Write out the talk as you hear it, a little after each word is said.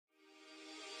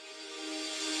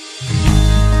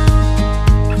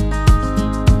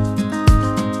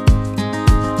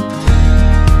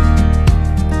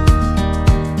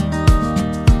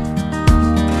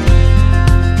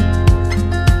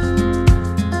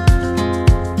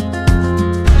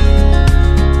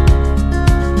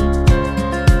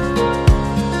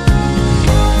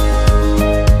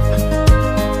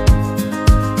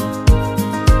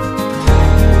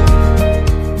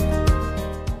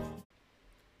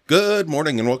Good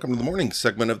morning and welcome to the morning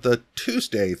segment of the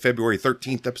Tuesday, February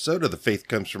 13th episode of the Faith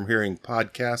Comes From Hearing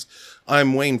podcast.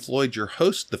 I'm Wayne Floyd, your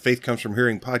host. The Faith Comes From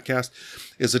Hearing podcast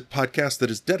is a podcast that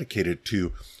is dedicated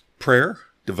to prayer,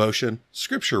 devotion,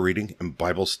 scripture reading, and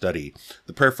Bible study.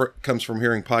 The Comes From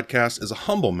Hearing podcast is a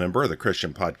humble member of the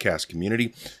Christian podcast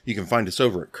community. You can find us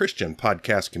over at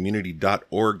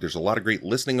christianpodcastcommunity.org. There's a lot of great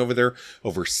listening over there.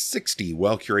 Over 60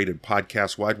 well-curated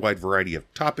podcasts, wide variety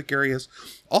of topic areas,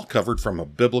 all covered from a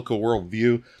biblical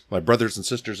worldview. My brothers and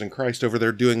sisters in Christ over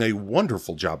there doing a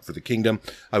wonderful job for the kingdom.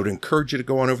 I would encourage you to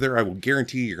go on over there. I will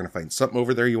guarantee you're going to find something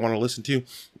over there you want to listen to.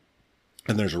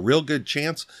 And there's a real good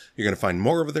chance you're going to find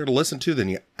more over there to listen to than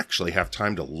you actually have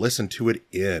time to listen to it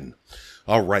in.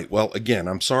 All right. Well, again,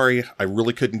 I'm sorry. I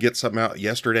really couldn't get something out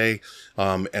yesterday.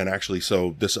 I'm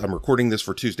recording this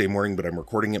for Tuesday morning, but I'm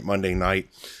recording it Monday night.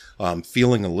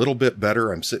 Feeling a little bit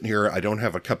better. I'm sitting here. I don't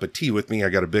have a cup of tea with me. I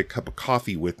got a big cup of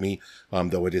coffee with me,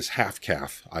 though it is half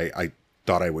calf. I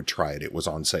thought I would try it. It was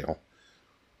on sale.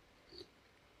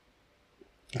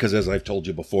 Because as I've told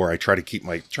you before, I trying to keep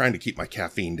my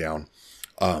caffeine down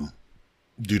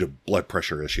due to blood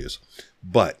pressure issues.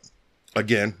 But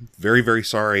again, very, very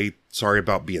sorry. Sorry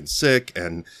about being sick.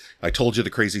 And I told you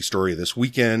the crazy story this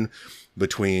weekend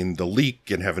between the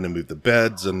leak and having to move the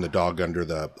beds and the dog under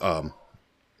the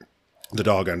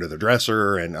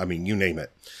dresser. And I mean, you name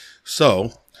it.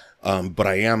 So, but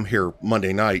I am here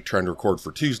Monday night trying to record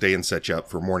for Tuesday and set you up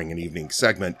for morning and evening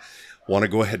segment. Want to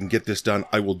go ahead and get this done.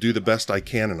 I will do the best I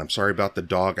can, and I'm sorry about the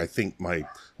dog. I think my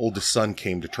oldest son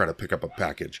came to try to pick up a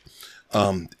package.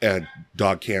 And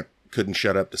dog couldn't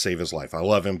shut up to save his life. I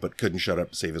love him, but couldn't shut up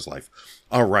to save his life.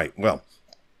 All right, well,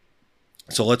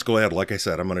 so let's go ahead. Like I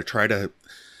said, I'm going to try to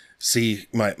see,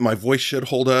 my voice should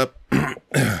hold up.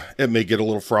 It may get a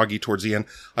little froggy towards the end.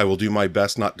 I will do my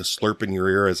best not to slurp in your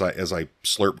ear as I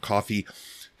slurp coffee,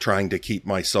 trying to keep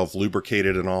myself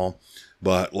lubricated and all.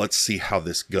 But let's see how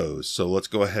this goes. So let's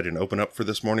go ahead and open up for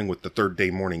this morning with the third day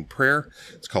morning prayer.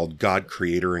 It's called God,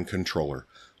 Creator, and Controller.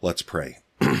 Let's pray.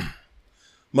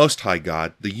 Most high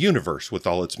God, the universe with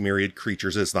all its myriad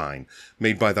creatures is thine,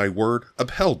 made by thy word,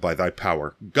 upheld by thy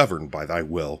power, governed by thy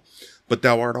will. But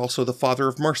thou art also the Father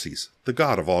of mercies, the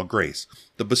God of all grace,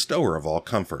 the bestower of all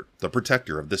comfort, the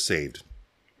protector of the saved.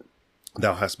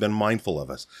 Thou hast been mindful of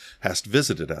us, hast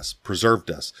visited us,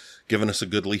 preserved us, given us a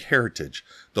goodly heritage,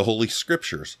 the holy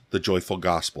scriptures, the joyful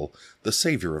gospel, the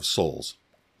Savior of souls.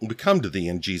 We come to thee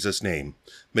in Jesus' name,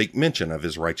 make mention of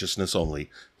his righteousness only,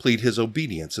 plead his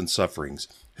obedience and sufferings,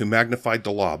 who magnified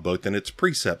the law both in its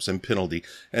precepts and penalty,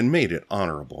 and made it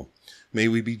honorable. May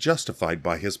we be justified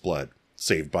by his blood,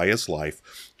 saved by his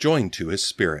life, joined to his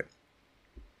spirit.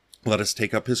 Let us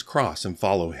take up his cross and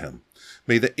follow him.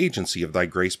 May the agency of thy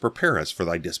grace prepare us for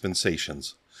thy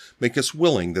dispensations. Make us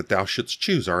willing that thou shouldst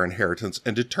choose our inheritance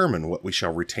and determine what we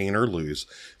shall retain or lose,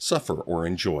 suffer or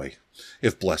enjoy.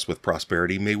 If blessed with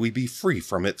prosperity, may we be free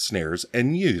from its snares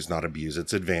and use, not abuse,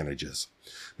 its advantages.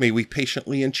 May we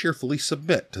patiently and cheerfully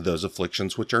submit to those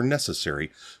afflictions which are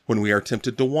necessary when we are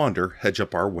tempted to wander, hedge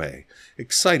up our way.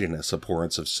 Excite in us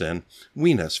abhorrence of sin,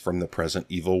 wean us from the present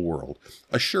evil world.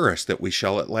 Assure us that we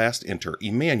shall at last enter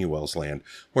Emmanuel's land,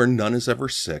 where none is ever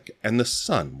sick, and the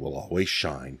sun will always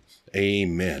shine.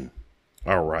 Amen.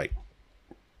 All right.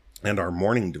 And our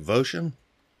morning devotion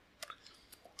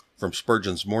from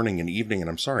Spurgeon's Morning and Evening, and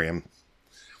I'm sorry, I'm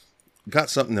got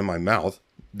something in my mouth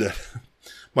that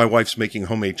my wife's making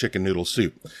homemade chicken noodle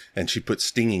soup, and she put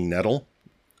stinging nettle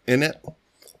in it.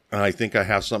 And I think I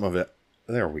have some of it.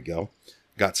 There we go.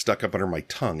 Got stuck up under my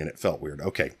tongue, and it felt weird.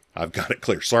 Okay, I've got it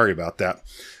clear. Sorry about that.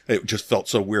 It just felt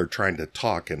so weird trying to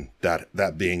talk and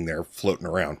that being there floating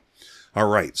around. All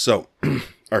right, so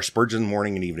our Spurgeon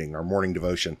Morning and Evening, our morning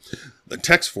devotion. The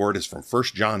text for it is from 1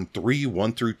 John 3,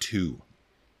 1 through 2.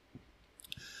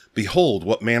 Behold,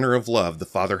 what manner of love the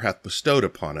Father hath bestowed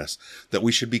upon us, that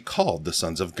we should be called the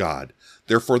sons of God.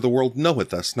 Therefore the world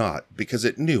knoweth us not, because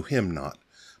it knew him not.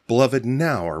 Beloved,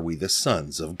 now are we the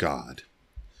sons of God.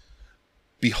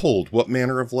 Behold, what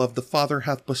manner of love the Father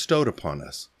hath bestowed upon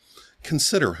us.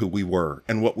 Consider who we were,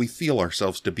 and what we feel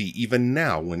ourselves to be even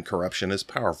now when corruption is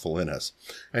powerful in us,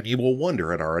 and you will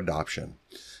wonder at our adoption.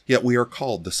 Yet we are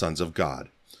called the sons of God.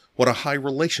 What a high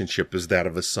relationship is that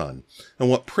of a son, and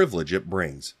what privilege it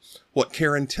brings. What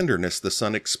care and tenderness the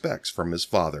son expects from his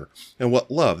father, and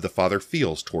what love the father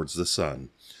feels towards the son.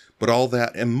 But all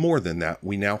that and more than that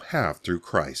we now have through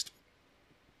Christ.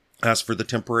 As for the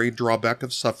temporary drawback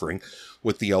of suffering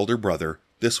with the elder brother,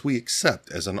 this we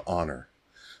accept as an honor.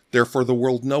 Therefore the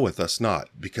world knoweth us not,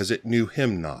 because it knew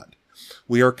him not.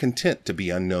 We are content to be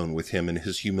unknown with him in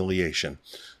his humiliation,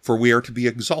 for we are to be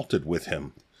exalted with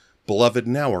him. Beloved,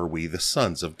 now are we the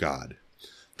sons of God.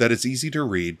 That is easy to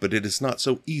read, but it is not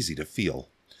so easy to feel.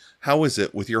 How is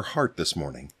it with your heart this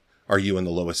morning? Are you in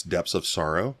the lowest depths of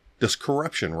sorrow? Does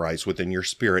corruption rise within your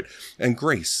spirit, and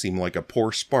grace seem like a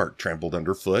poor spark trampled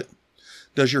underfoot?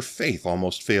 Does your faith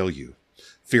almost fail you?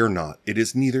 Fear not, it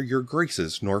is neither your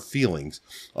graces nor feelings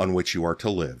on which you are to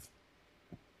live.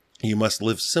 You must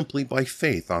live simply by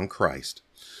faith on Christ.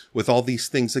 With all these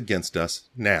things against us,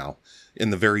 now, in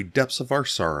the very depths of our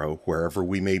sorrow, wherever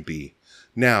we may be,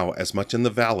 now as much in the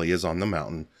valley as on the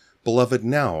mountain, beloved,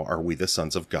 now are we the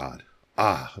sons of God.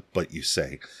 Ah, but you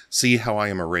say, see how I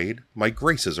am arrayed? My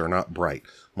graces are not bright.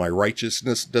 My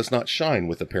righteousness does not shine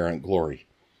with apparent glory.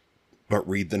 But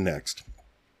read the next.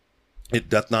 It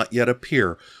doth not yet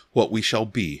appear what we shall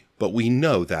be, but we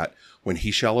know that, when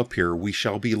he shall appear, we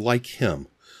shall be like him.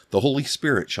 The Holy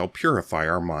Spirit shall purify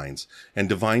our minds, and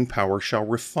divine power shall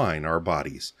refine our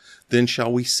bodies. Then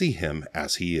shall we see him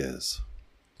as he is.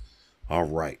 All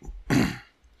right.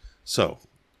 So,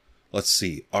 let's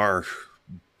see. Our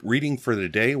reading for the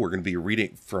day, we're going to be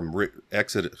reading from reading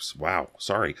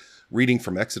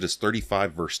from Exodus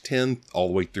 35, verse 10, all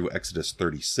the way through Exodus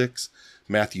 36.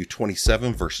 Matthew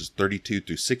 27, verses 32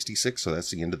 through 66, so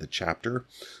that's the end of the chapter.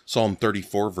 Psalm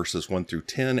 34, verses 1 through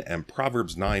 10, and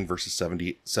Proverbs 9, verses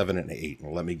 7 and 8.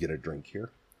 And let me get a drink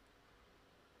here.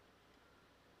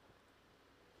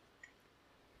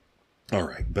 All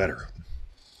right, better.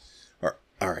 All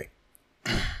right.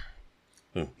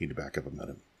 Oh, need to back up a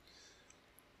minute.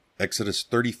 Exodus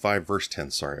 35, verse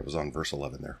 10. Sorry, I was on verse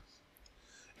 11 there.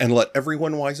 And let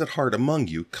everyone wise at heart among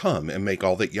you come and make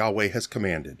all that Yahweh has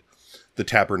commanded. The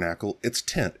tabernacle, its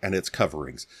tent and its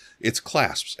coverings, its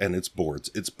clasps and its boards,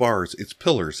 its bars, its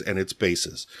pillars and its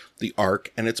bases, the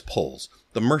ark and its poles,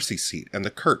 the mercy seat and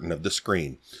the curtain of the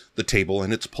screen, the table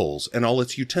and its poles, and all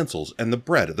its utensils, and the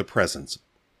bread of the presence.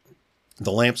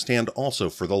 The lampstand also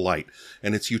for the light,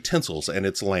 and its utensils and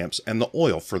its lamps, and the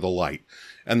oil for the light,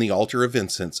 and the altar of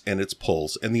incense and its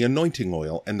poles, and the anointing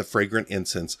oil and the fragrant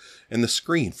incense, and the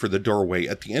screen for the doorway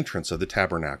at the entrance of the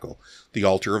tabernacle, the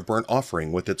altar of burnt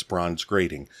offering with its bronze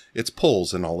grating, its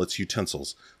poles and all its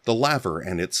utensils, the laver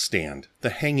and its stand,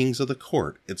 the hangings of the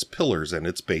court, its pillars and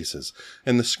its bases,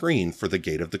 and the screen for the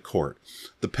gate of the court,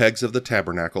 the pegs of the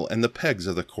tabernacle and the pegs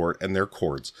of the court and their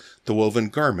cords, the woven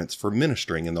garments for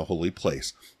ministering in the holy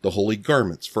place, the holy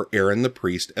garments for Aaron the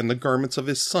priest, and the garments of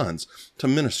his sons to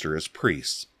minister as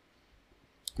priests.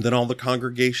 Then all the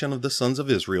congregation of the sons of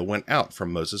Israel went out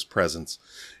from Moses' presence,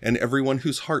 and everyone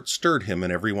whose heart stirred him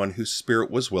and everyone whose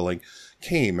spirit was willing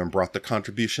came and brought the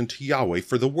contribution to Yahweh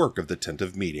for the work of the tent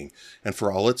of meeting, and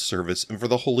for all its service, and for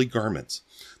the holy garments.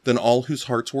 Then all whose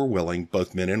hearts were willing,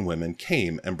 both men and women,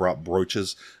 came and brought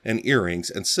brooches and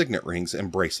earrings and signet rings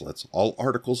and bracelets, all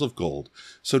articles of gold.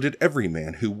 So did every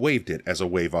man who waved it as a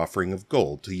wave offering of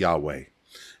gold to Yahweh.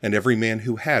 And every man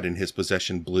who had in his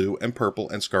possession blue and purple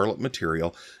and scarlet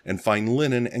material, and fine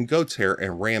linen and goat's hair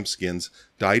and ram skins,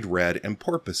 dyed red and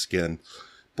porpoise skin,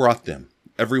 brought them.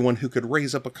 Everyone who could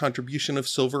raise up a contribution of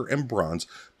silver and bronze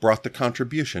brought the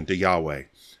contribution to Yahweh.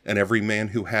 And every man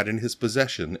who had in his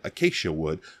possession acacia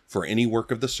wood for any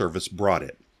work of the service brought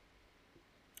it.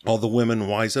 All the women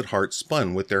wise at heart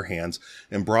spun with their hands,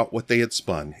 and brought what they had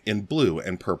spun, in blue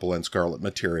and purple and scarlet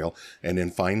material, and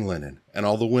in fine linen. And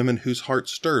all the women whose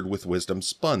hearts stirred with wisdom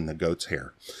spun the goat's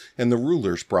hair. And the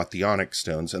rulers brought the onyx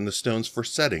stones, and the stones for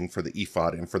setting for the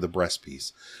ephod and for the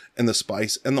breastpiece, and the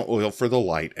spice and the oil for the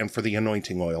light, and for the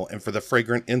anointing oil, and for the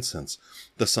fragrant incense.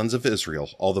 The sons of Israel,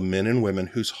 all the men and women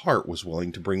whose heart was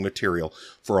willing to bring material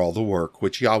for all the work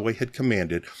which Yahweh had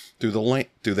commanded through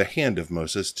the hand of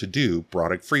Moses to do,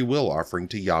 brought a freewill offering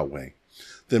to Yahweh.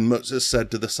 Then Moses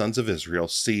said to the sons of Israel,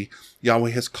 See, Yahweh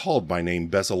has called by name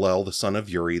Bezalel the son of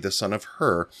Uri, the son of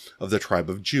Hur, of the tribe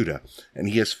of Judah, and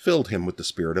he has filled him with the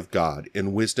Spirit of God,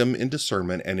 in wisdom, in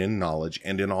discernment, and in knowledge,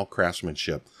 and in all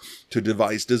craftsmanship, to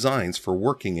devise designs for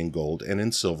working in gold, and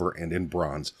in silver, and in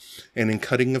bronze, and in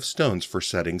cutting of stones for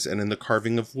settings, and in the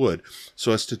carving of wood,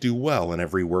 so as to do well in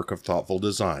every work of thoughtful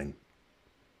design.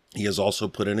 He has also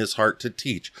put in his heart to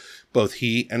teach, both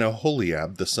he and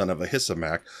Aholiab, the son of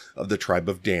Ahisamach, of the tribe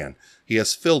of Dan. He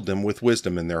has filled them with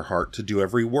wisdom in their heart to do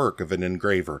every work of an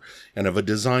engraver, and of a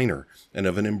designer, and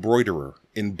of an embroiderer,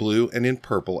 in blue and in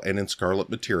purple and in scarlet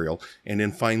material, and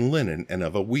in fine linen, and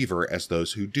of a weaver, as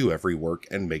those who do every work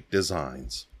and make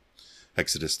designs.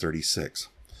 Exodus 36.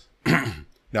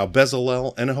 Now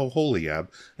Bezalel and Aholiab,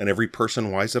 and every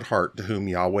person wise at heart, to whom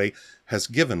Yahweh has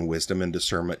given wisdom and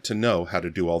discernment to know how to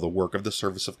do all the work of the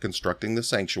service of constructing the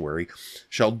sanctuary,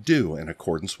 shall do in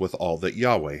accordance with all that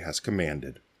Yahweh has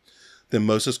commanded. Then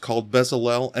Moses called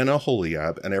Bezalel and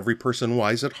Aholiab, and every person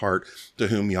wise at heart, to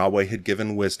whom Yahweh had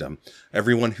given wisdom,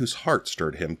 everyone whose heart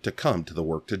stirred him to come to the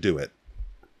work to do it.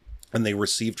 And they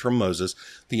received from Moses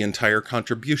the entire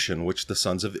contribution which the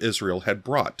sons of Israel had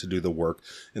brought to do the work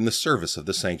in the service of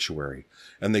the sanctuary.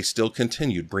 And they still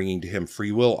continued bringing to him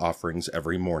freewill offerings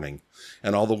every morning.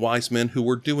 And all the wise men who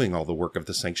were doing all the work of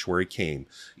the sanctuary came,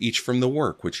 each from the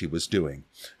work which he was doing.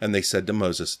 And they said to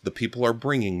Moses, "The people are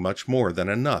bringing much more than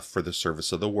enough for the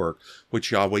service of the work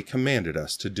which Yahweh commanded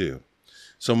us to do."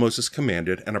 So Moses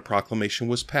commanded, and a proclamation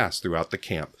was passed throughout the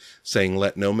camp, saying,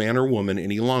 "Let no man or woman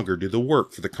any longer do the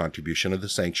work for the contribution of the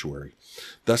sanctuary."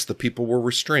 Thus the people were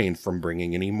restrained from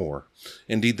bringing any more.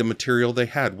 Indeed, the material they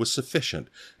had was sufficient,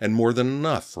 and more than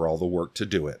enough for all the work to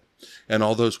do it. And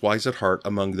all those wise at heart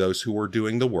among those who were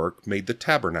doing the work made the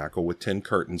tabernacle with 10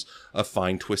 curtains of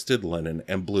fine twisted linen,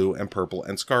 and blue and purple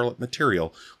and scarlet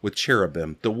material, with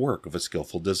cherubim, the work of a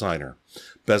skillful designer.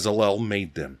 Bezalel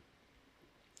made them.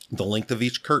 The length of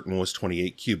each curtain was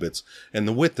 28 cubits, and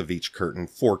the width of each curtain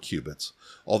 4 cubits.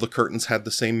 All the curtains had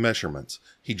the same measurements.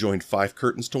 He joined 5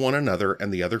 curtains to one another,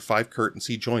 and the other 5 curtains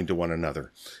he joined to one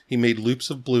another. He made loops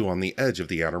of blue on the edge of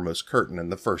the outermost curtain in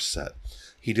the first set.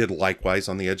 He did likewise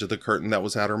on the edge of the curtain that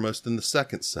was outermost in the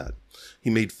second set.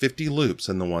 He made 50 loops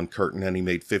in the one curtain, and he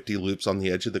made 50 loops on the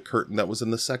edge of the curtain that was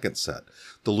in the second set.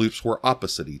 The loops were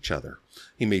opposite each other.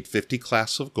 He made 50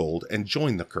 clasps of gold, and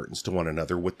joined the curtains to one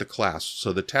another with the clasps,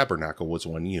 so the tabernacle was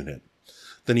one unit.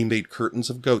 Then he made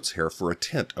curtains of goat's hair for a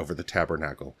tent over the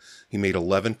tabernacle. He made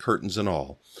 11 curtains in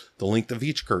all. The length of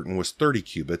each curtain was 30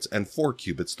 cubits, and 4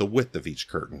 cubits the width of each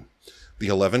curtain. The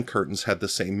 11 curtains had the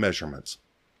same measurements.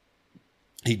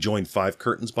 He joined 5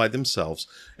 curtains by themselves,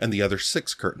 and the other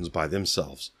 6 curtains by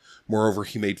themselves. Moreover,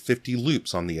 he made 50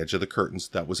 loops on the edge of the curtains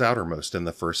that was outermost in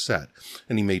the first set,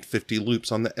 and he made 50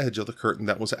 loops on the edge of the curtain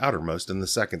that was outermost in the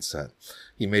second set.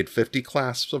 He made 50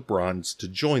 clasps of bronze to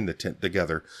join the tent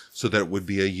together, so that it would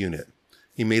be a unit.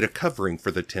 He made a covering for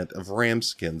the tent of ram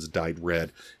skins dyed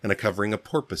red, and a covering of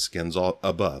porpoise skins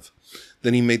above.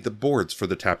 Then he made the boards for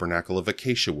the tabernacle of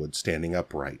acacia wood standing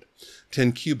upright.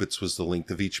 10 cubits was the length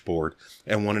of each board,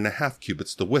 and 1.5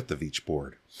 cubits the width of each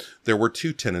board. There were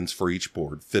 2 tenons for each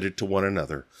board, fitted to one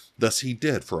another. Thus he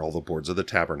did for all the boards of the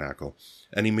tabernacle.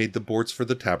 And he made the boards for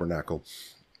the tabernacle,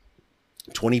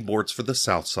 20 boards for the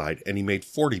south side, and he made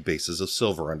 40 bases of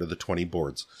silver under the 20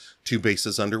 boards, 2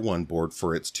 bases under one board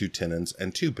for its 2 tenons,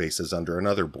 and 2 bases under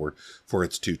another board for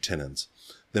its 2 tenons.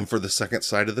 Then for the second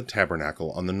side of the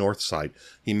tabernacle, on the north side,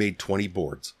 he made 20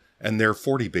 boards, and there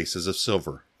 40 bases of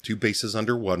silver, 2 bases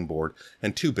under one board,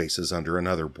 and 2 bases under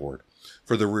another board.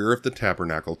 For the rear of the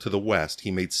tabernacle to the west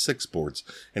he made 6 boards,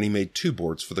 and he made 2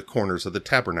 boards for the corners of the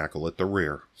tabernacle at the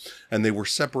rear. And they were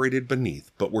separated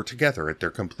beneath, but were together at their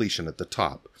completion at the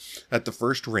top. At the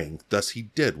first ring, thus he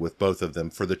did with both of them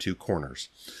for the 2 corners.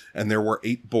 And there were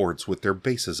 8 boards with their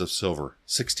bases of silver,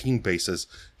 16 bases,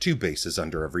 2 bases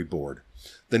under every board.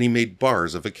 Then he made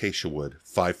bars of acacia wood,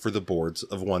 5 for the boards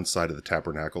of one side of the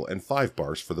tabernacle, and 5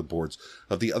 bars for the boards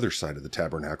of the other side of the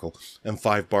tabernacle, and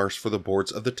 5 bars for the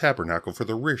boards of the tabernacle for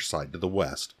the rear side to the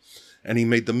west. And he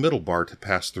made the middle bar to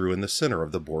pass through in the center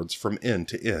of the boards from end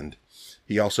to end.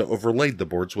 He also overlaid the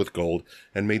boards with gold,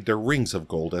 and made their rings of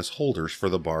gold as holders for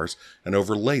the bars, and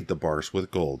overlaid the bars with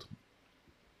gold.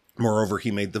 Moreover,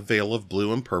 he made the veil of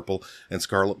blue and purple and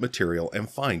scarlet material and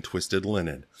fine twisted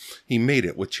linen. He made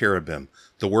it with cherubim,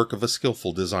 the work of a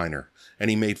skillful designer. And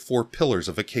he made 4 pillars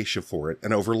of acacia for it,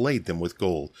 and overlaid them with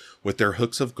gold, with their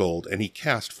hooks of gold, and he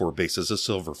cast 4 bases of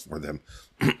silver for them.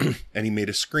 And he made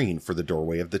a screen for the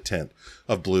doorway of the tent,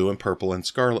 of blue and purple and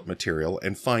scarlet material,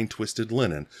 and fine twisted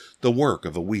linen, the work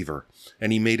of a weaver.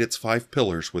 And he made its 5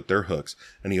 pillars with their hooks,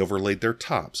 and he overlaid their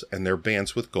tops and their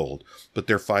bands with gold, but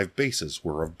their 5 bases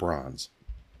were of bronze.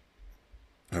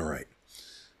 All right.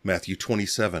 Matthew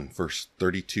 27, verse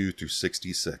 32 through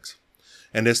 66.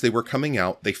 And as they were coming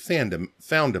out, they found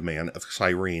a man of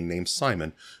Cyrene named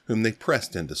Simon, whom they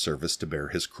pressed into service to bear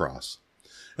his cross.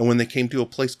 And when they came to a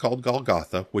place called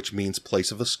Golgotha, which means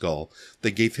place of a skull,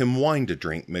 they gave him wine to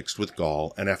drink mixed with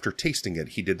gall, and after tasting it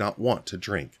he did not want to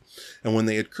drink. And when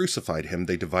they had crucified him,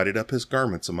 they divided up his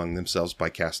garments among themselves by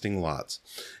casting lots.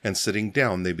 And sitting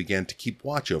down, they began to keep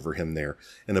watch over him there,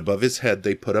 and above his head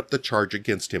they put up the charge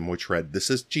against him, which read, "This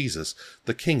is Jesus,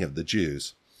 the King of the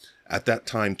Jews." At that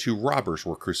time 2 robbers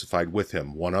were crucified with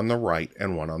him, one on the right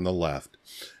and one on the left.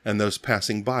 And those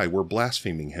passing by were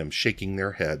blaspheming him, shaking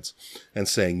their heads, and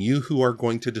saying, "You who are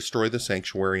going to destroy the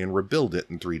sanctuary and rebuild it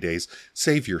in 3 days,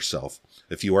 save yourself.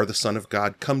 If you are the Son of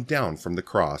God, come down from the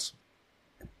cross."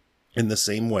 In the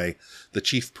same way, the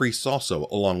chief priests also,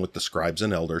 along with the scribes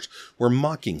and elders, were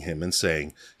mocking him and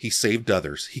saying, "He saved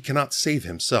others. He cannot save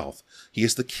himself. He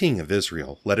is the King of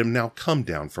Israel. Let him now come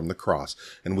down from the cross,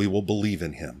 and we will believe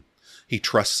in him. He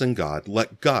trusts in God.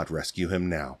 Let God rescue him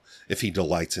now, if he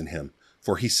delights in him.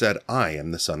 For he said, 'I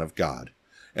am the Son of God.'"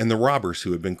 And the robbers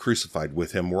who had been crucified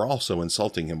with him were also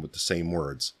insulting him with the same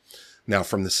words. Now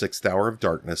from the sixth hour,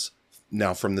 darkness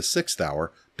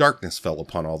fell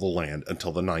upon all the land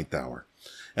until the ninth hour.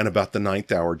 And about the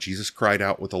ninth hour, Jesus cried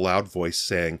out with a loud voice,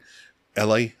 saying,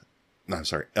 Eli,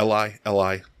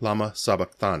 Eli, lama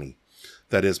sabachthani.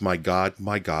 That is, my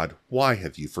God, why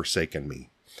have you forsaken me?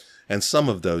 And some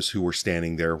of those who were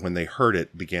standing there, when they heard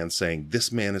it, began saying, "This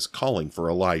man is calling for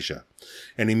Elijah."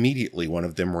 And immediately one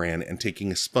of them ran, and taking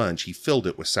a sponge, he filled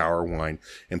it with sour wine,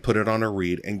 and put it on a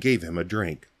reed, and gave him a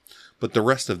drink. But the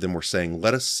rest of them were saying,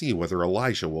 "Let us see whether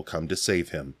Elijah will come to save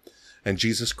him." And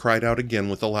Jesus cried out again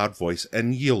with a loud voice,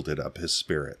 and yielded up his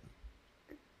spirit.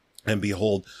 And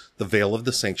behold, the veil of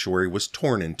the sanctuary was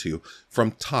torn in two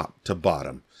from top to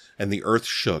bottom, and the earth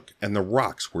shook, and the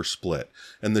rocks were split,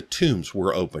 and the tombs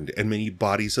were opened, and many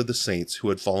bodies of the saints who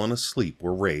had fallen asleep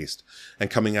were raised. And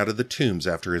coming out of the tombs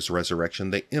after his resurrection,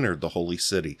 they entered the holy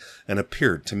city, and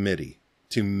appeared to many.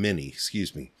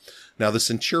 Now the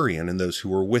centurion and those who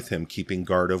were with him keeping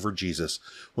guard over Jesus,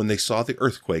 when they saw the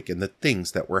earthquake and the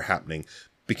things that were happening,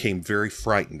 became very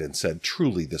frightened and said,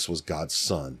 "Truly this was God's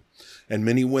Son." And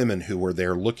many women who were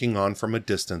there looking on from a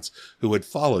distance, who had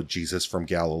followed Jesus from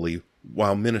Galilee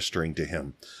while ministering to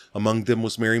him. Among them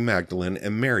was Mary Magdalene,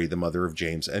 and Mary the mother of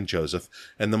James and Joseph,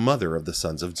 and the mother of the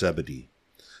sons of Zebedee.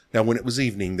 Now when it was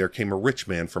evening, there came a rich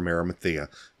man from Arimathea,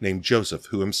 named Joseph,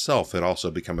 who himself had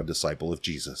also become a disciple of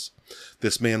Jesus.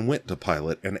 This man went to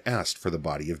Pilate and asked for the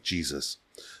body of Jesus.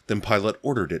 Then Pilate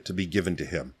ordered it to be given to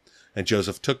him. And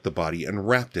Joseph took the body and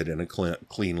wrapped it in a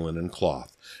clean linen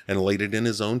cloth, and laid it in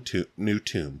his own new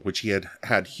tomb, which he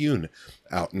had hewn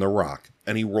out in the rock.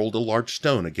 And he rolled a large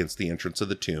stone against the entrance of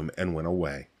the tomb, and went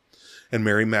away. And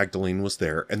Mary Magdalene was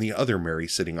there, and the other Mary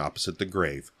sitting opposite the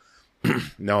grave.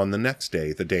 Now on the next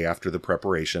day, the day after the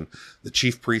preparation, the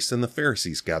chief priests and the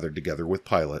Pharisees gathered together with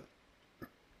Pilate,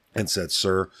 and said,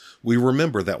 "Sir, we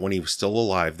remember that when he was still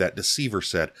alive, that deceiver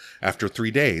said, 'After 3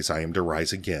 days I am to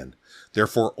rise again.'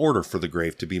 Therefore order for the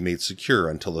grave to be made secure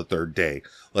until the third day,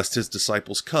 lest his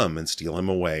disciples come and steal him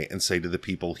away, and say to the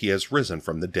people, 'He has risen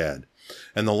from the dead.'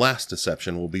 And the last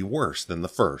deception will be worse than the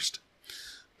first."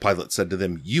 Pilate said to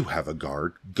them, "You have a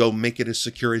guard. Go make it as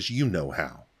secure as you know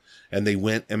how." And they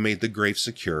went and made the grave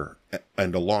secure,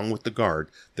 and along with the guard,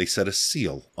 they set a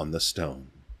seal on the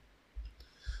stone.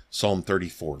 Psalm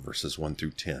 34, verses 1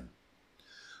 through 10.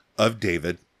 Of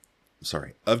David,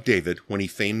 when he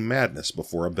feigned madness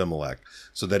before Abimelech,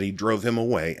 so that he drove him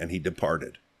away, and he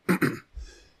departed.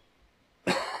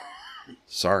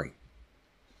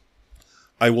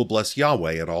 I will bless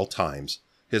Yahweh at all times.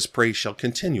 His praise shall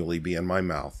continually be in my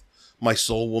mouth. My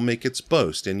soul will make its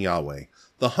boast in Yahweh.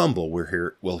 The humble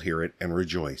will hear it and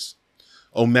rejoice.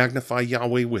 O magnify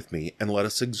Yahweh with me, and let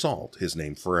us exalt his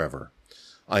name forever.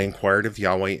 I inquired of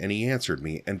Yahweh, and he answered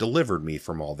me, and delivered me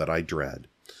from all that I dread.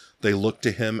 They looked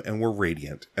to him and were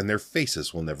radiant, and their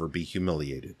faces will never be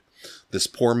humiliated. This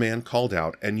poor man called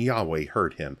out, and Yahweh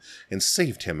heard him, and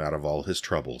saved him out of all his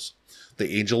troubles. The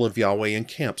angel of Yahweh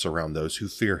encamps around those who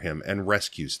fear him, and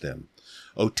rescues them.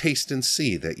 O taste and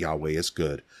see that Yahweh is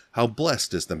good. How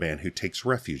blessed is the man who takes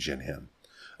refuge in him.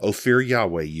 O fear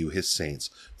Yahweh, you his saints,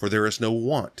 for there is no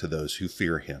want to those who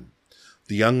fear him.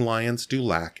 The young lions do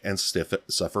lack and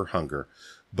suffer hunger,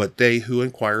 but they who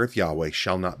inquire of Yahweh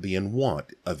shall not be in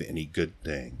want of any good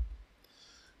thing.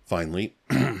 Finally,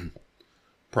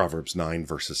 Proverbs 9,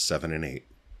 verses 7 and 8.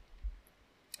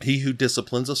 He who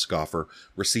disciplines a scoffer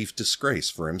receives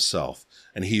disgrace for himself,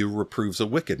 and he who reproves a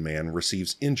wicked man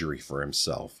receives injury for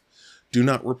himself. Do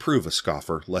not reprove a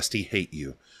scoffer, lest he hate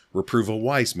you. Reprove a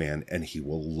wise man, and he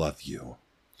will love you.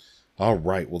 All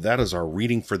right, well, that is our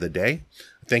reading for the day.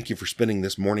 Thank you for spending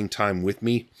this morning time with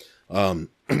me. I'm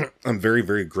very,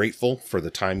 very grateful for the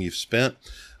time you've spent.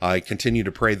 I continue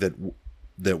to pray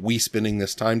that we spending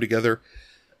this time together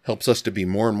helps us to be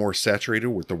more and more saturated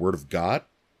with the Word of God.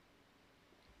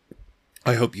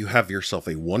 I hope you have yourself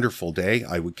a wonderful day.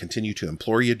 I would continue to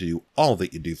implore you to do all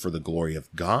that you do for the glory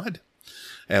of God.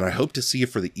 And I hope to see you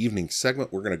for the evening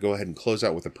segment. We're going to go ahead and close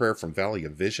out with a prayer from Valley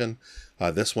of Vision.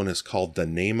 This one is called The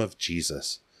Name of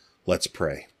Jesus. Let's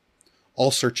pray.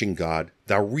 All-searching God,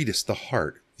 thou readest the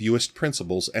heart, viewest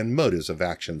principles and motives of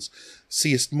actions,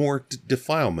 seest more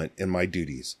defilement in my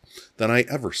duties than I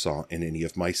ever saw in any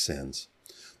of my sins.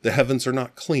 The heavens are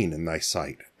not clean in thy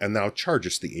sight, and thou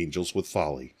chargest the angels with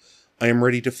folly. I am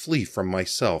ready to flee from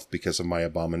myself because of my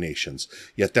abominations.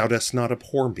 Yet thou dost not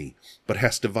abhor me, but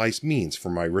hast devised means for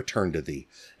my return to thee,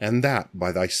 and that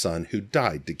by thy Son who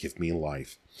died to give me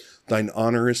life. Thine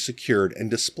honor is secured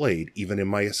and displayed even in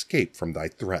my escape from thy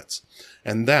threats,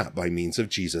 and that by means of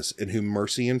Jesus, in whom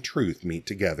mercy and truth meet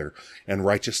together, and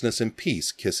righteousness and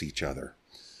peace kiss each other.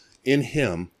 In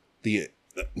him the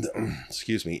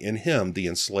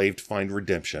enslaved find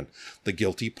redemption, the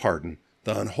guilty pardon,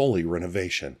 the unholy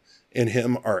renovation. In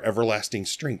him are everlasting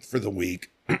strength for the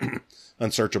weak,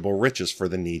 unsearchable riches for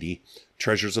the needy,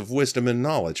 treasures of wisdom and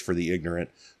knowledge for the ignorant,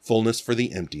 fullness for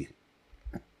the empty.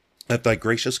 At thy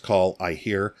gracious call I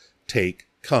hear, take,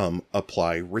 come,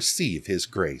 apply, receive his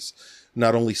grace.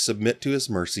 Not only submit to his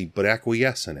mercy, but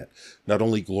acquiesce in it. Not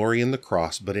only glory in the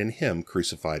cross, but in him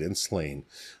crucified and slain.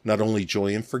 Not only joy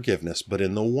in forgiveness, but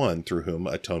in the one through whom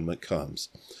atonement comes.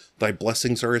 Thy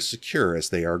blessings are as secure as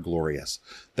they are glorious.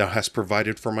 Thou hast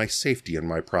provided for my safety and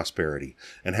my prosperity,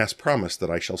 and hast promised that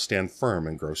I shall stand firm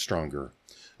and grow stronger.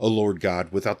 O Lord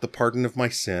God, without the pardon of my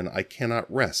sin, I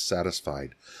cannot rest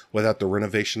satisfied. Without the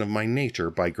renovation of my nature,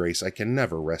 by grace, I can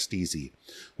never rest easy.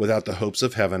 Without the hopes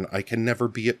of heaven, I can never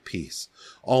be at peace.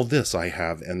 All this I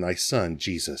have in thy Son,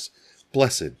 Jesus.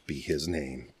 Blessed be his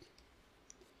name.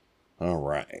 All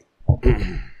right.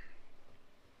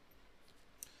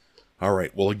 All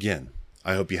right. Well, again,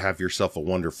 I hope you have yourself a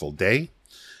wonderful day,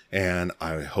 and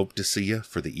I hope to see you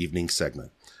for the evening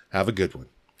segment. Have a good one.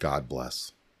 God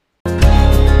bless.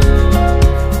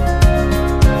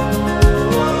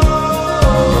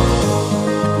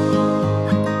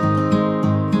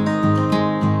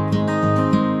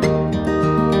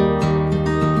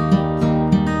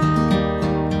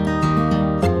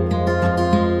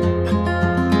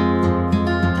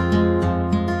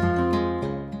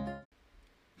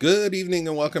 Good evening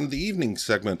and welcome to the evening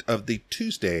segment of the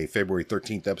Tuesday, February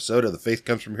 13th episode of the Faith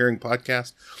Comes From Hearing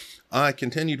podcast. I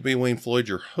continue to be Wayne Floyd,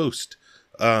 your host.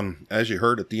 As you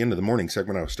heard at the end of the morning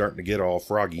segment, I was starting to get all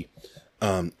froggy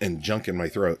and junk in my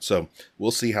throat. So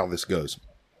we'll see how this goes.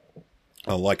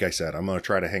 Like I said, I'm going to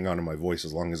try to hang on to my voice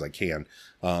as long as I can.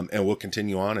 And we'll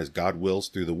continue on as God wills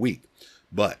through the week.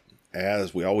 But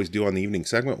as we always do on the evening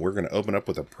segment, we're going to open up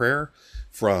with a prayer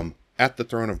from At the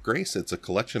Throne of Grace. It's a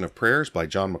collection of prayers by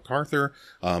John MacArthur.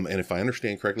 And if I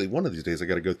understand correctly, one of these days I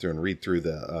got to go through and read through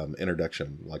the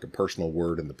introduction, like a personal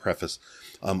word and the preface.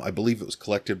 I believe it was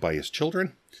collected by his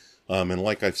children. And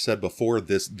like I've said before,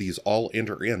 these all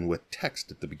enter in with text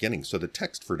at the beginning. So the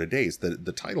text for today's,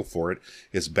 the title for it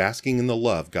is Basking in the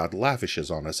Love God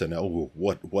Lavishes on Us. And oh,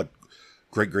 what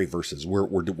great verses. We're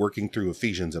working through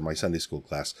Ephesians in my Sunday school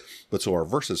class. But so our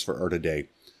verses for today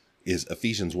is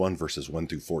Ephesians 1 verses 1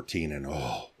 through 14. And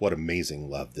oh, what amazing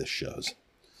love this shows.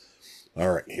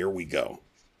 All right, here we go.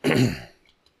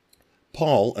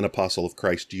 Paul, an apostle of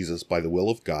Christ Jesus by the will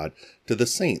of God, to the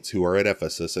saints who are at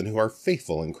Ephesus and who are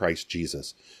faithful in Christ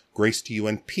Jesus. Grace to you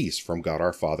and peace from God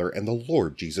our Father and the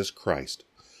Lord Jesus Christ.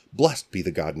 Blessed be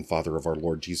the God and Father of our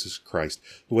Lord Jesus Christ,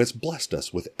 who has blessed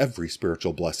us with every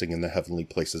spiritual blessing in the heavenly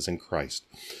places in Christ,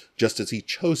 just as he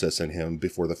chose us in him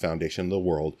before the foundation of the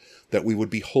world, that we would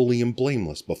be holy and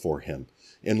blameless before him.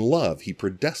 In love he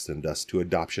predestined us to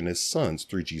adoption as sons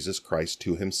through Jesus Christ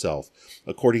to himself,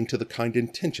 according to the kind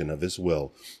intention of his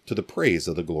will, to the praise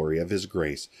of the glory of his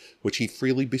grace, which he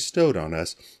freely bestowed on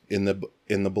us in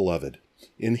the Beloved.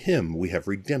 In him we have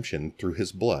redemption through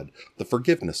his blood, the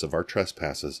forgiveness of our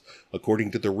trespasses,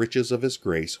 according to the riches of his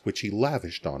grace, which he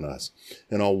lavished on us.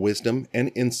 In all wisdom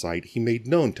and insight he made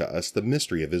known to us the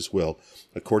mystery of his will,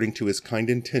 according to his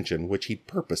kind intention, which he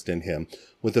purposed in him,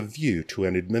 with a view to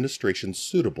an administration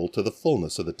suitable to the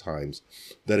fullness of the times,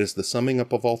 that is the summing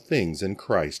up of all things in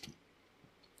Christ,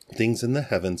 things in the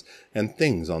heavens and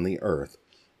things on the earth.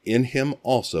 In him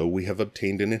also we have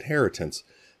obtained an inheritance,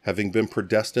 having been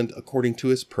predestined according to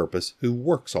his purpose, who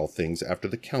works all things after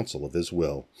the counsel of his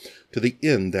will, to the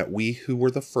end that we who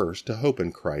were the first to hope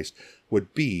in Christ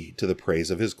would be to the praise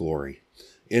of his glory.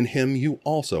 In him you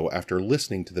also, after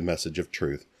listening to the message of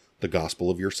truth, the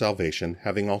gospel of your salvation,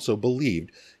 having also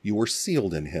believed, you were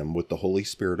sealed in him with the Holy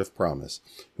Spirit of promise,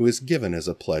 who is given as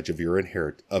a pledge of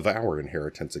our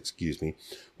inheritance,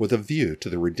 with a view to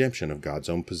the redemption of God's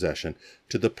own possession,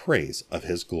 to the praise of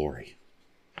his glory.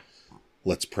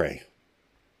 Let's pray.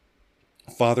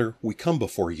 Father, we come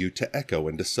before you to echo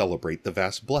and to celebrate the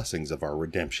vast blessings of our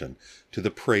redemption, to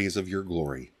the praise of your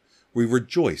glory. We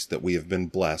rejoice that we have been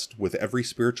blessed with every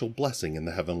spiritual blessing in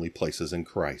the heavenly places in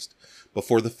Christ.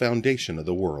 Before the foundation of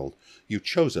the world, you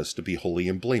chose us to be holy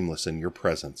and blameless in your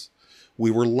presence.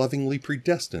 We were lovingly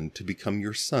predestined to become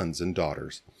your sons and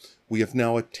daughters. We have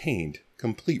now attained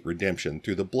complete redemption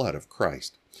through the blood of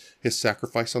Christ. His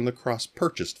sacrifice on the cross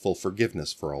purchased full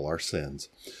forgiveness for all our sins.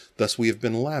 Thus we have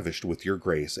been lavished with your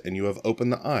grace, and you have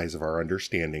opened the eyes of our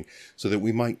understanding, so that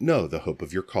we might know the hope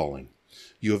of your calling.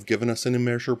 You have given us an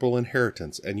immeasurable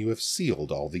inheritance, and you have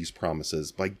sealed all these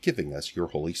promises by giving us your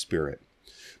Holy Spirit.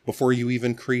 Before you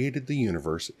even created the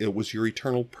universe, it was your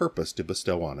eternal purpose to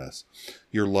bestow on us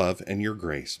your love and your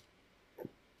grace,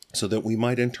 so that we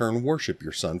might in turn worship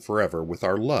your Son forever with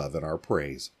our love and our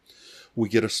praise. We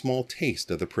get a small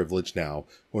taste of the privilege now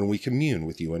when we commune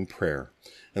with you in prayer,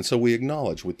 and so we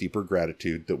acknowledge with deeper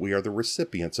gratitude that we are the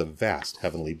recipients of vast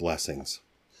heavenly blessings.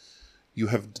 You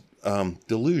have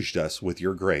deluged us with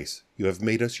your grace. You have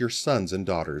made us your sons and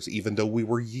daughters, even though we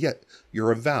were yet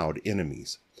your avowed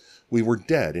enemies. We were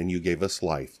dead, and you gave us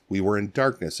life. We were in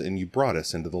darkness, and you brought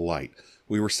us into the light.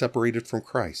 We were separated from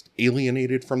Christ,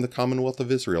 alienated from the commonwealth of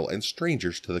Israel, and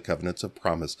strangers to the covenants of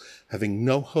promise, having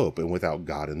no hope and without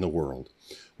God in the world.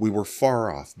 We were far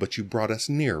off, but you brought us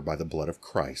near by the blood of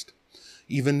Christ.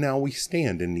 Even now we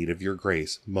stand in need of your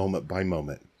grace, moment by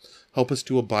moment. Help us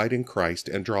to abide in Christ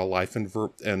and draw life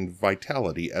and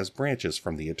vitality as branches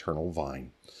from the eternal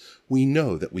vine. We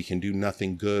know that we can do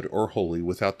nothing good or holy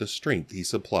without the strength he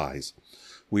supplies.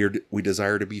 We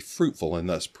desire to be fruitful and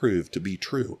thus prove to be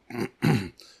true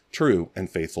and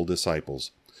faithful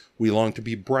disciples. We long to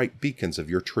be bright beacons of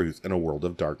your truth in a world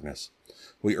of darkness.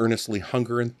 We earnestly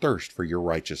hunger and thirst for your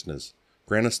righteousness.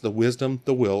 Grant us the wisdom,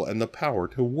 the will, and the power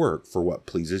to work for what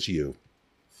pleases you.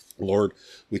 Lord,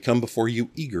 we come before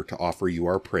you eager to offer you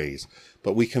our praise,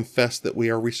 but we confess that we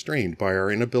are restrained by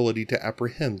our inability to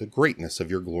apprehend the greatness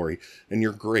of your glory and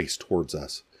your grace towards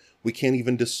us. We can't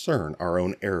even discern our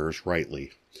own errors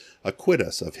rightly. Acquit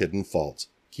us of hidden faults.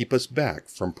 Keep us back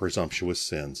from presumptuous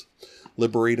sins.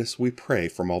 Liberate us, we pray,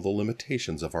 from all the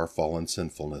limitations of our fallen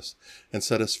sinfulness, and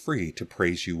set us free to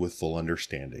praise you with full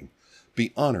understanding.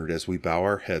 Be honored as we bow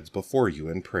our heads before you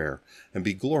in prayer, and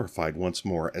be glorified once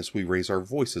more as we raise our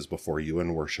voices before you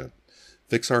in worship.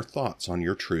 Fix our thoughts on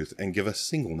your truth and give us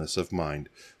singleness of mind,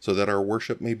 so that our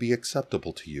worship may be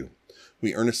acceptable to you.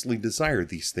 We earnestly desire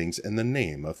these things in the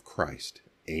name of Christ.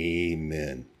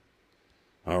 Amen.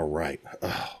 All right.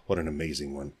 Oh, what an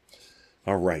amazing one.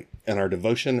 All right. And our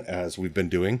devotion, as we've been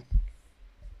doing,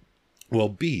 will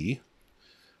be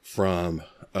from,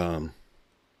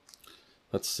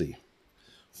 let's see.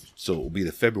 So it will be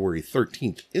the February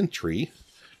 13th entry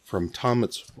from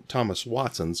Thomas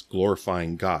Watson's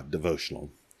Glorifying God devotional.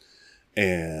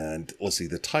 And let's see,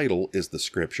 the title is The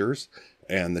Scriptures,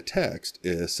 and the text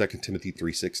is 2 Timothy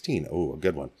 3:16. Oh, a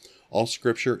good one. All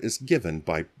Scripture is given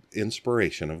by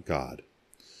inspiration of God.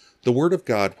 The Word of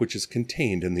God, which is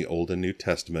contained in the Old and New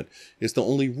Testament, is the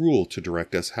only rule to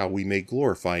direct us how we may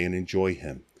glorify and enjoy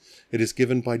Him. It is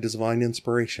given by divine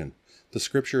inspiration. The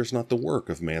Scripture is not the work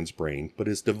of man's brain, but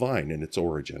is divine in its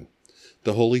origin.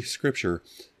 The Holy Scripture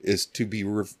is to be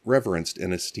reverenced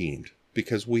and esteemed,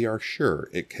 because we are sure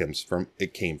it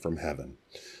came from heaven.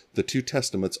 The two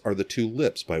Testaments are the two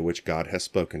lips by which God has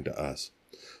spoken to us.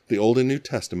 The Old and New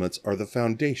Testaments are the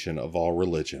foundation of all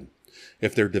religion.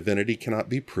 If their divinity cannot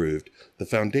be proved, the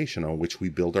foundation on which we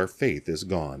build our faith is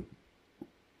gone.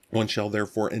 One shall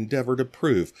therefore endeavor to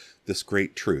prove this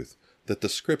great truth, that the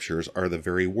Scriptures are the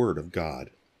very Word of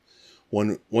God.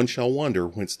 One shall wonder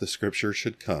whence the Scripture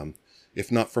should come,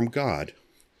 if not from God.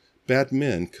 Bad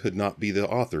men could not be the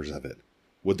authors of it.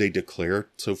 Would they declare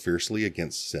so fiercely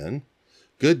against sin?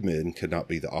 Good men could not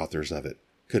be the authors of it.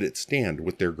 Could it stand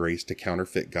with their grace to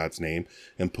counterfeit God's name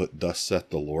and put "Thus saith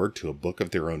the Lord" to a book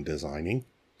of their own devising?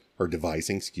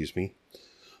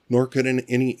 Nor could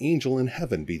any angel in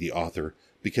heaven be the author,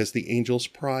 because the angels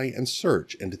pry and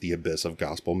search into the abyss of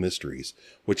gospel mysteries,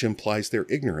 which implies their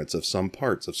ignorance of some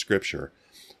parts of Scripture.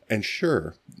 And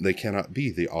sure, they cannot be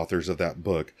the authors of that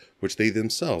book, which they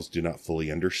themselves do not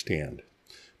fully understand.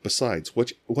 Besides,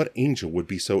 what angel would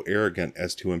be so arrogant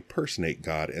as to impersonate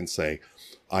God and say,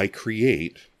 "I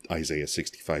create," Isaiah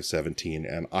 65:17,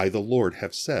 and "I, the Lord,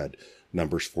 have said,"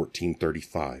 Numbers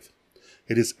 14:35.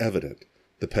 It is evident.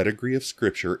 The pedigree of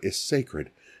Scripture is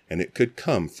sacred, and it could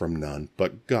come from none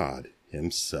but God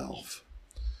Himself.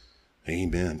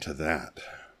 Amen to that.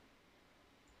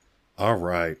 All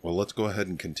right, well, let's go ahead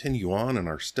and continue on in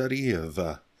our study of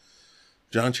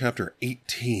John chapter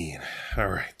 18. All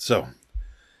right,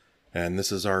 and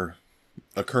this is our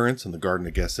occurrence in the Garden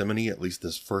of Gethsemane, at least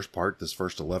this first part, this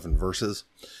first 11 verses.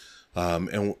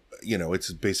 And,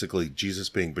 it's basically Jesus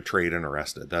being betrayed and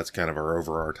arrested. That's kind of our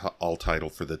overall title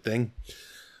for the thing.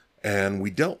 And we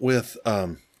dealt with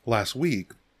last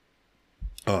week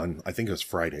on, I think it was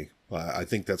Friday. I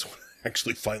think that's when I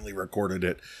actually finally recorded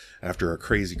it after a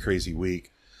crazy, crazy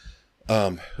week.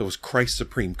 It was Christ's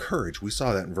supreme courage. We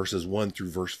saw that in verses 1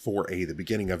 through verse 4a, the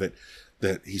beginning of it,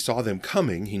 that he saw them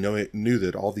coming. He knew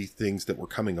that all these things that were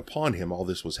coming upon him, all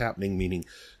this was happening, meaning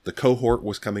the cohort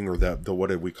was coming, or the what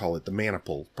did we call it? The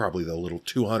maniple, probably the little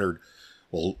 200.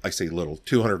 Well, I say little,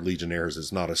 200 legionnaires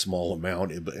is not a small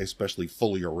amount, especially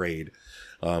fully arrayed.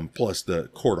 Plus the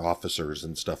court officers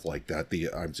and stuff like that,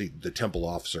 the temple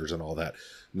officers and all that.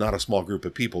 Not a small group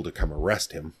of people to come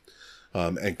arrest him.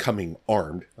 And coming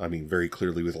armed, I mean, very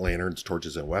clearly with lanterns,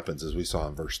 torches, and weapons, as we saw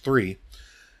in verse 3,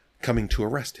 coming to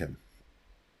arrest him.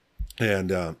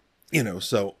 And,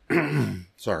 so,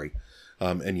 sorry.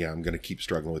 And yeah, I'm going to keep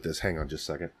struggling with this. Hang on just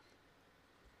a second.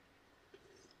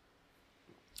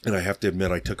 And I have to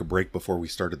admit, I took a break before we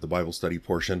started the Bible study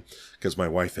portion because my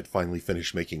wife had finally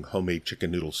finished making homemade chicken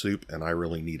noodle soup, and I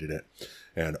really needed it.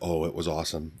 And oh, it was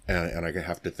awesome. And I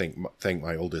have to thank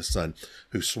my oldest son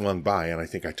who swung by, and I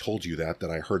think I told you that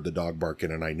I heard the dog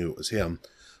barking and I knew it was him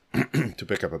to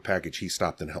pick up a package. He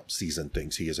stopped and helped season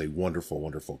things. He is a wonderful,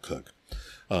 wonderful cook,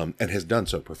 and has done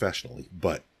so professionally,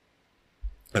 but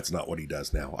that's not what he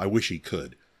does now. I wish he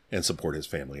could and support his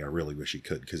family. I really wish he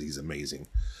could because he's amazing.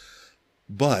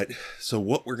 But, so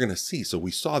what we're going to see, so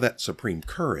we saw that supreme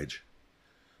courage,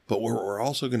 but we're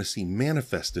also going to see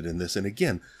manifested in this. And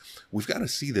again, we've got to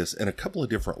see this in a couple of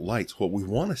different lights. What we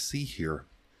want to see here,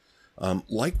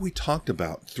 like we talked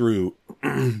about through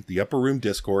the upper room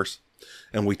discourse,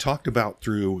 and we talked about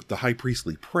through the high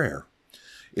priestly prayer,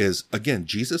 is, again,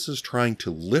 Jesus is trying to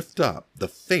lift up the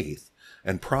faith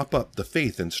and prop up the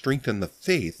faith and strengthen the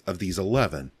faith of these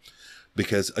 11.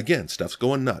 Because, again, stuff's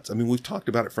going nuts. I mean, we've talked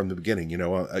about it from the beginning.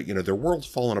 Their world's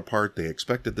fallen apart. They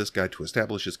expected this guy to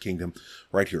establish his kingdom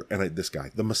right here. And this guy,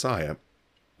 the Messiah,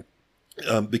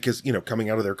 because, coming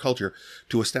out of their culture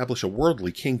to establish a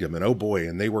worldly kingdom. And oh boy,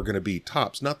 and they were going to be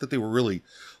tops. Not that they were really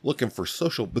looking for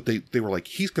social, but they were like,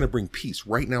 he's going to bring peace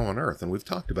right now on earth. And we've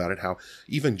talked about it, how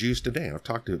even Jews today, I've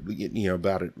talked to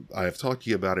about it. I've talked to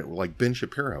you about it like Ben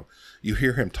Shapiro. You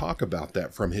hear him talk about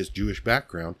that from his Jewish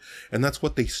background, and that's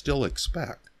what they still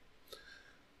expect.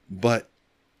 But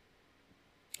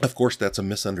of course, that's a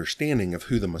misunderstanding of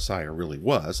who the Messiah really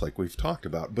was, like we've talked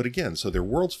about. But again, so their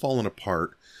world's fallen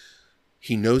apart.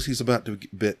 He knows he's about to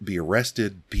be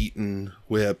arrested, beaten,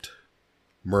 whipped,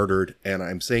 murdered. And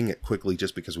I'm saying it quickly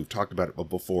just because we've talked about it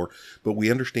before, but we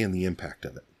understand the impact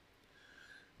of it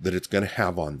that it's going to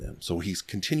have on them. So he's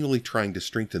continually trying to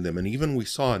strengthen them. And even we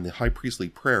saw in the high priestly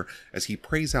prayer, as he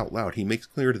prays out loud, he makes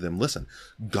clear to them, listen,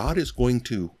 God is going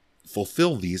to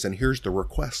fulfill these. And here's the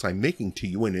requests I'm making to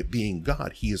you. And it being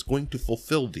God, he is going to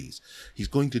fulfill these. He's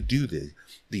going to do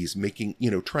these making,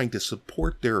 trying to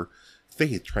support their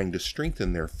faith, trying to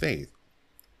strengthen their faith.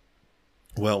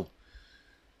 Well,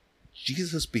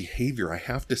 Jesus' behavior, I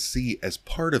have to see as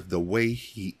part of the way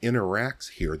he interacts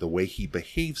here, the way he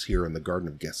behaves here in the Garden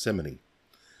of Gethsemane,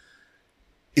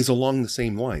 is along the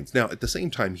same lines. Now, at the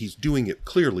same time, he's doing it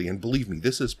clearly, and believe me,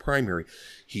 this is primary.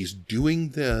 He's doing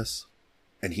this,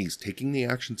 and he's taking the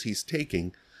actions he's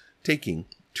taking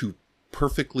to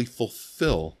perfectly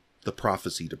fulfill the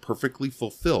prophecy, to perfectly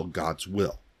fulfill God's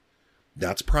will.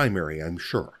 That's primary, I'm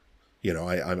sure.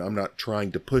 I'm not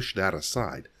trying to push that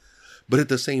aside. But at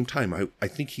the same time, I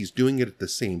think he's doing it at the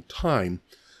same time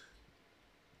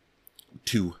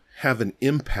to have an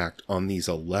impact on these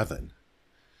 11.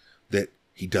 That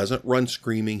he doesn't run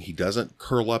screaming. He doesn't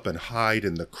curl up and hide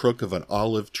in the crook of an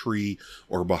olive tree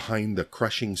or behind the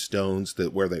crushing stones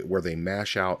where they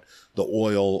mash out the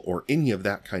oil or any of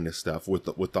that kind of stuff with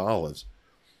the olives.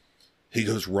 He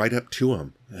goes right up to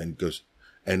them and goes,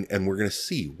 and we're going to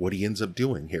see what he ends up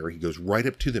doing here. He goes right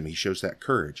up to them. He shows that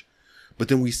courage. But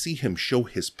then we see him show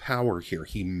his power here.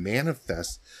 He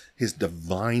manifests his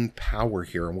divine power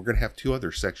here. And we're going to have two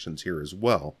other sections here as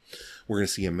well. We're going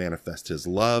to see him manifest his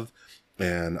love.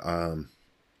 And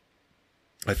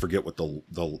I forget what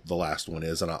the last one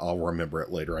is, and I'll remember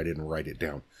it later. I didn't write it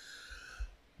down.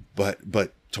 But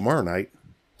tomorrow night,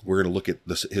 we're going to look at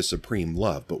his supreme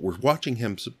love. But we're watching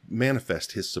him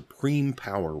manifest his supreme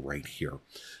power right here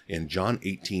in John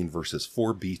 18, verses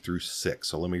 4b through 6.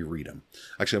 So let me read them.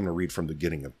 Actually, I'm going to read from the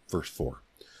beginning of verse 4.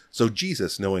 So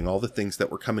Jesus, knowing all the things that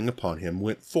were coming upon him,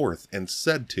 went forth and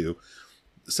said to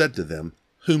them,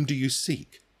 "Whom do you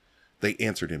seek?" They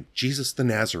answered him, "Jesus the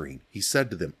Nazarene." He said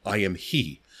to them, "I am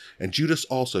he." And Judas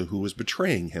also, who was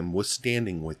betraying him, was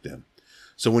standing with them.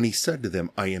 So when he said to them,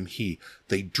 "I am he,"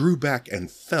 they drew back and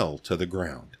fell to the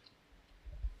ground.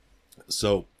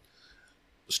 So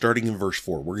starting in verse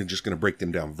 4, we're just going to break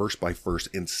them down verse by verse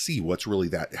and see what's really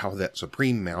how that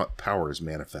supreme power is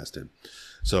manifested.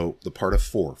 So the part of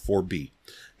 4b,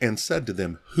 and said to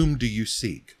them, "Whom do you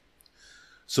seek?"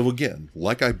 So again,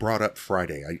 like I brought up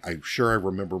Friday, I'm sure I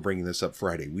remember bringing this up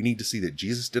Friday. We need to see that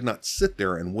Jesus did not sit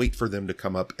there and wait for them to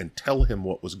come up and tell him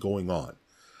what was going on.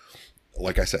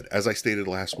 Like I said, as I stated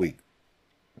last week,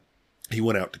 he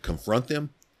went out to confront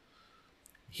them.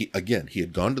 He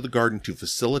had gone to the garden to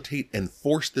facilitate and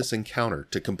force this encounter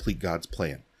to complete God's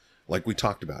plan. Like we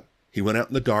talked about, he went out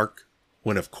in the dark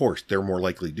when, of course, they're more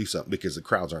likely to do something because the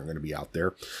crowds aren't going to be out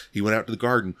there. He went out to the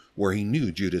garden where he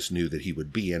knew Judas knew that he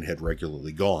would be and had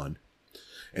regularly gone.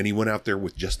 And he went out there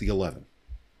with just the 11,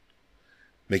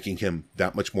 making him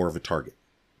that much more of a target.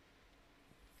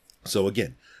 So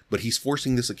again, but he's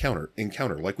forcing this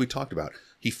encounter like we talked about.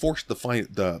 He forced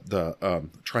the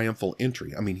triumphal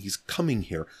entry. I mean, he's coming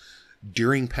here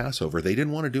during Passover. They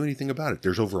didn't want to do anything about it.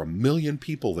 There's over 1 million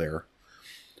people there.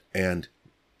 And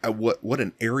what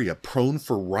an area prone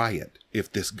for riot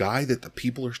if this guy that the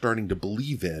people are starting to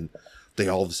believe in, they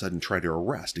all of a sudden try to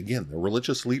arrest. Again, the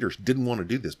religious leaders didn't want to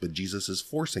do this, but Jesus is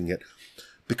forcing it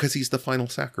because he's the final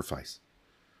sacrifice.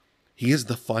 He is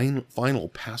the final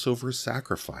Passover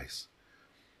sacrifice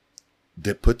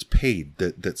that puts paid,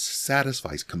 that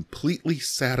satisfies, completely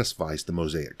satisfies the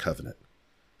Mosaic covenant,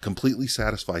 completely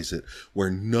satisfies it,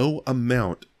 where no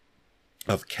amount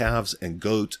of calves and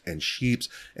goats and sheep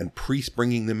and priests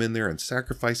bringing them in there and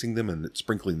sacrificing them and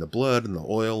sprinkling the blood and the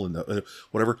oil and the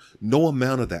whatever, no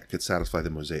amount of that could satisfy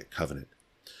the Mosaic covenant.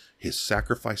 His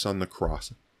sacrifice on the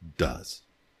cross does.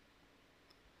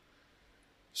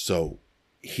 So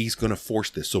he's going to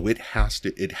force this. So it has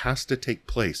to take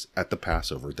place at the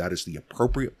Passover. That is the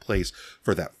appropriate place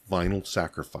for that final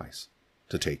sacrifice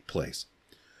to take place.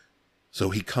 So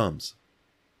he comes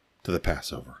to the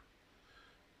Passover.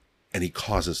 And he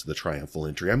causes the triumphal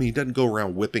entry. I mean, he doesn't go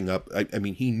around whipping up. I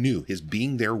mean, he knew his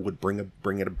being there would bring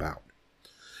it about.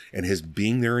 And his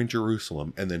being there in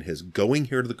Jerusalem and then his going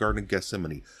here to the Garden of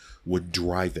Gethsemane would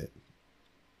drive it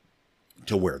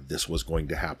to where this was going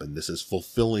to happen. This is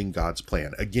fulfilling God's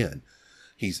plan. Again,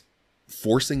 he's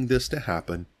forcing this to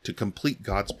happen to complete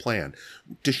God's plan,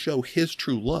 to show his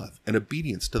true love and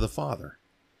obedience to the Father.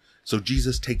 So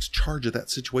Jesus takes charge of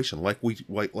that situation, like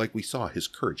we saw his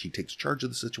courage. He takes charge of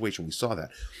the situation. We saw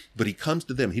that. But he comes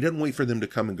to them. He doesn't wait for them to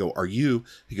come and go, "Are you?"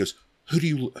 He goes,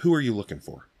 "Who are you looking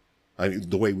for?" I mean,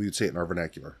 the way we would say it in our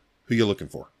vernacular. Who are you looking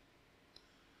for?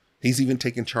 He's even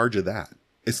taken charge of that.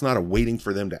 It's not a waiting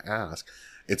for them to ask.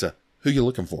 It's a, "Who are you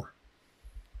looking for?"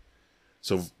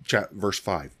 So verse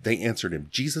 5, they answered him,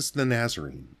 "Jesus the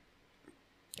Nazarene."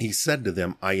 He said to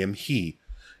them, "I am he."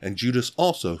 And Judas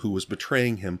also, who was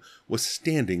betraying him, was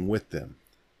standing with them.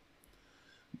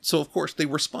 So, of course, they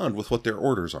respond with what their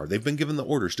orders are. They've been given the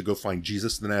orders to go find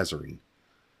Jesus the Nazarene.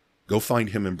 Go find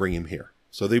him and bring him here.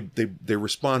 So they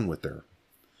respond with their.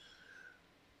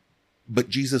 But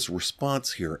Jesus'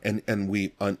 response here, and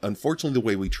we, unfortunately, the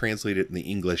way we translate it in the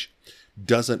English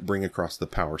doesn't bring across the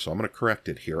power. So I'm going to correct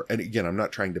it here. And again, I'm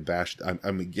not trying to bash.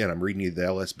 I'm reading you the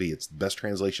LSB. It's the best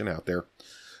translation out there.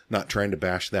 Not trying to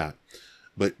bash that.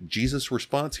 But Jesus'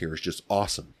 response here is just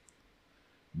awesome.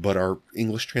 But our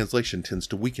English translation tends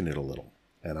to weaken it a little.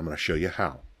 And I'm going to show you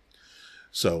how.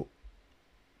 So,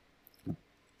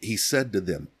 he said to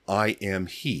them, "I am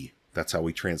he." That's how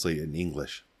we translate it in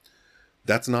English.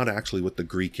 That's not actually what the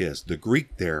Greek is. The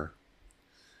Greek there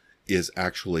is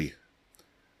actually,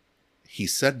 he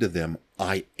said to them,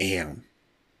 "I am."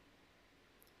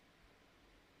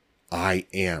 I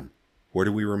am. Where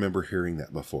do we remember hearing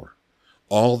that before?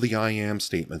 All the I am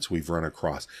statements we've run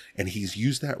across. And he's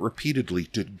used that repeatedly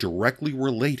to directly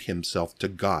relate himself to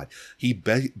God. He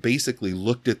basically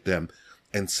looked at them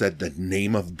and said the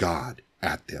name of God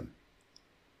at them,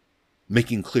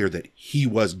 making clear that he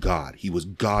was God. He was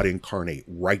God incarnate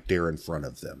right there in front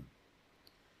of them.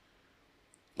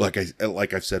 Like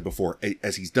I've said before,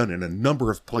 as he's done in a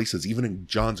number of places, even in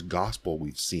John's gospel,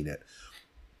 we've seen it.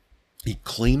 He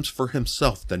claims for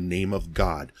himself the name of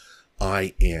God.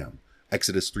 I am.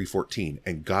 Exodus 3:14.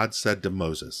 And God said to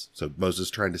Moses, so Moses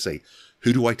trying to say,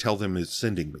 "Who do I tell them is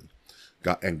sending me?"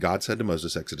 And God said to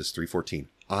Moses, Exodus 3:14,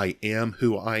 "I am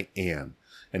who I am."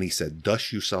 And he said,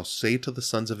 "Thus you shall say to the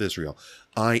sons of Israel,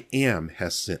 I am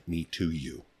has sent me to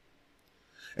you."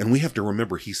 And we have to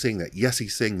remember he's saying that. Yes,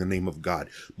 he's saying the name of God.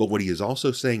 But what he is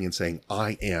also saying in saying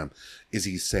I am is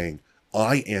he's saying,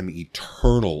 I am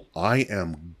eternal. I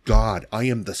am God. I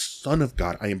am the Son of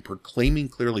God. I am proclaiming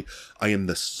clearly, I am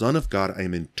the Son of God. I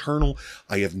am eternal.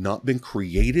 I have not been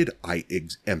created. I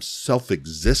am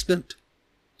self-existent.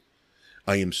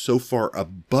 I am so far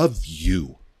above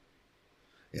you.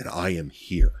 And I am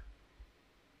here.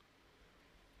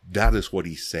 That is what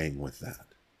he's saying with that.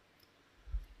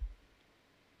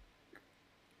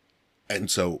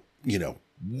 And so,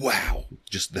 Wow.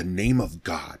 Just the name of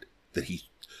God that he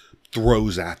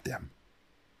throws at them.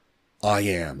 I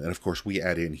am. And of course we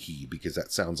add in he, because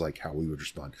that sounds like how we would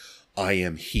respond. I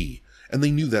am he. And they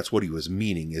knew that's what he was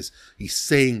meaning, is he's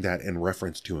saying that in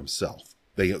reference to himself.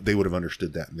 They would have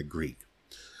understood that in the Greek.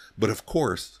 But of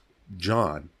course,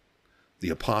 John, the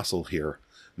apostle here,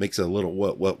 makes a little,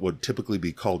 what would typically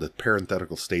be called a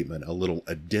parenthetical statement, a little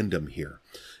addendum here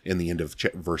in the end of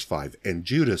verse 5. And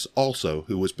Judas also,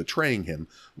 who was betraying him,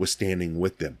 was standing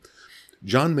with them.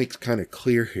 John makes kind of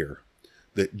clear here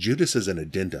that Judas is an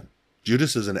addendum.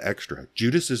 Judas is an extra.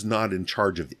 Judas is not in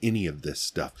charge of any of this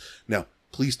stuff. Now,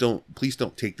 please don't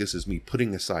take this as me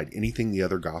putting aside anything the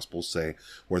other gospels say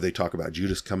where they talk about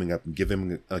Judas coming up and give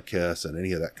him a kiss and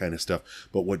any of that kind of stuff.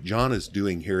 But what John is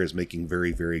doing here is making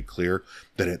very, very clear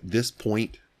that at this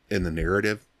point in the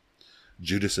narrative,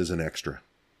 Judas is an extra.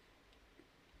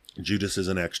 Judas is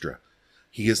an extra.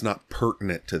 He is not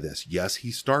pertinent to this. Yes,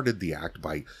 he started the act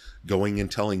by going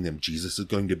and telling them Jesus is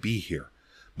going to be here.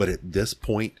 But at this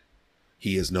point,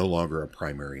 he is no longer a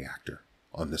primary actor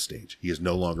on the stage. He is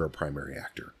no longer a primary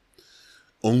actor.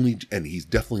 And he's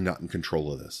definitely not in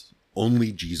control of this.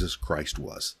 Only Jesus Christ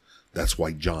was. That's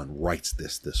why John writes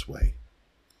this way.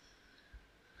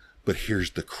 But here's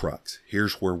the crux.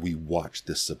 Here's where we watch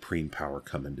this supreme power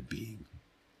come into being.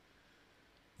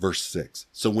 Verse 6.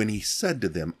 So when he said to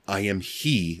them, I am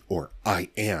he, or I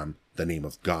am the name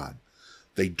of God,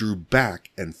 they drew back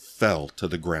and fell to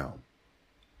the ground.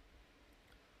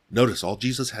 Notice all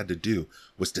Jesus had to do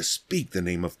was to speak the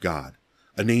name of God,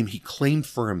 a name he claimed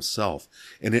for himself,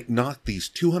 and it knocked these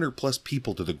 200 plus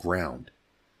people to the ground.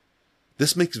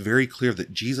 This makes very clear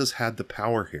that Jesus had the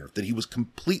power here, that he was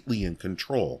completely in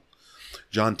control.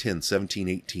 John 10, 17,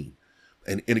 18.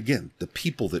 And again, the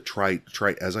people that try,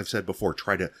 as I've said before,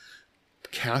 try to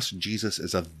cast Jesus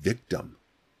as a victim,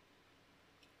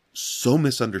 so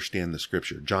misunderstand the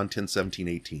scripture. John 10, 17,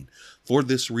 18. For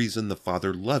this reason the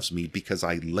Father loves me, because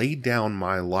I lay down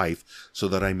my life so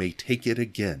that I may take it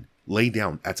again. Lay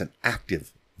down, that's an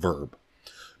active verb.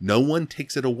 No one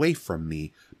takes it away from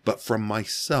me, but from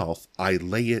myself I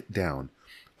lay it down.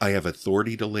 I have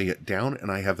authority to lay it down, and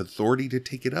I have authority to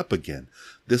take it up again.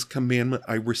 This commandment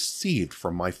I received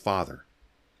from my Father.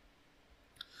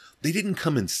 They didn't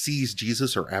come and seize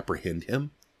Jesus or apprehend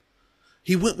him.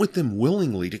 He went with them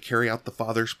willingly to carry out the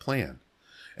Father's plan.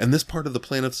 And this part of the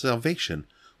plan of salvation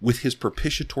with his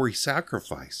propitiatory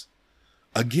sacrifice.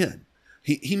 Again,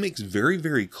 he makes very,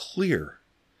 very clear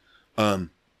in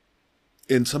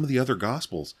some of the other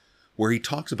Gospels where he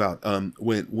talks about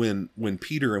when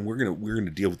Peter, and we're gonna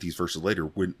deal with these verses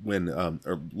later,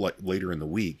 later in the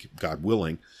week, God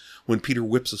willing, when Peter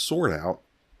whips a sword out,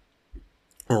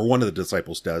 or one of the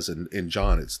disciples does, in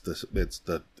John it's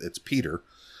Peter.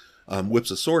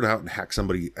 Whips a sword out and hacks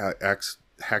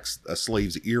a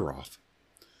slave's ear off.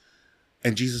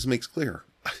 And Jesus makes clear,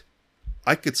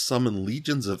 I could summon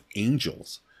legions of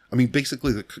angels. I mean,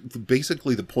 basically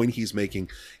the point he's making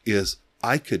is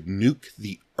I could nuke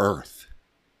the earth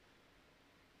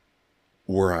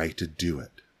were I to do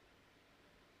it.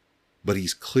 But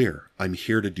he's clear, I'm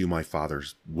here to do my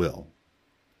Father's will.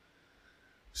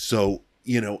 So,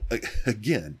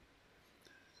 again,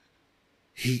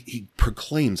 He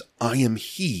proclaims, I am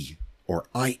he, or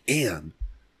I am,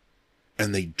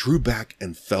 and they drew back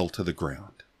and fell to the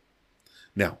ground.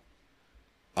 Now,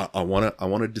 I want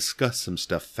to discuss some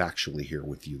stuff factually here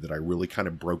with you that I really kind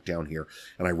of broke down here,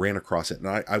 and I ran across it, and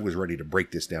I was ready to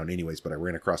break this down anyways, but I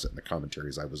ran across it in the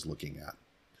commentaries I was looking at.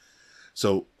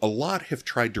 So a lot have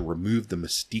tried to remove the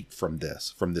mystique from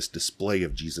this display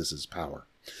of Jesus's power.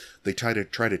 They try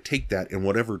to take that in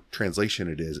whatever translation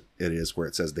it is where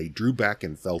it says they drew back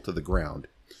and fell to the ground.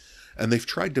 And they've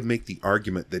tried to make the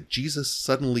argument that Jesus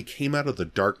suddenly came out of the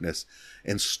darkness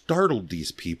and startled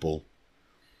these people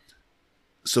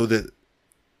so that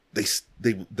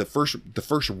the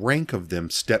first rank of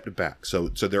them stepped back. So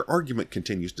their argument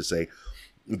continues to say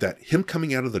that him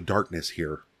coming out of the darkness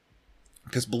here,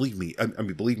 because believe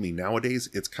me, nowadays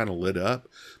it's kind of lit up,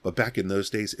 but back in those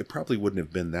days, it probably wouldn't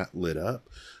have been that lit up,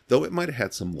 though it might have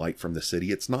had some light from the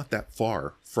city. It's not that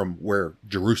far from where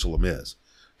Jerusalem is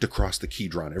to cross the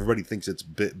Kidron. Everybody thinks it's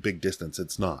big distance.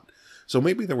 It's not. So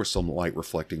maybe there was some light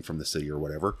reflecting from the city or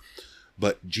whatever,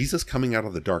 but Jesus coming out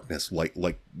of the darkness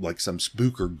like some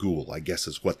spook or ghoul, I guess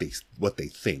is what they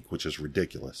think, which is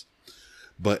ridiculous.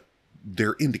 But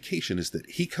their indication is that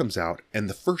he comes out and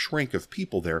the first rank of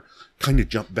people there kind of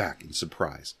jump back in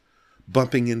surprise,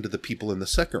 bumping into the people in the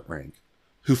second rank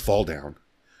who fall down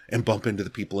and bump into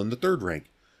the people in the third rank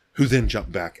who then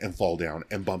jump back and fall down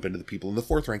and bump into the people in the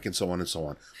fourth rank and so on and so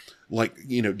on. Like,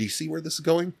 do you see where this is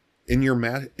going? In your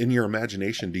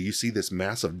imagination, do you see this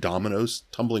mass of dominoes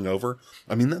tumbling over?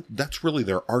 I mean, that's really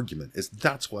their argument, is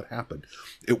that's what happened.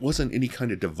 It wasn't any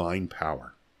kind of divine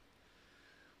power.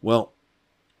 Well,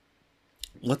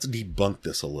 let's debunk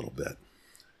this a little bit.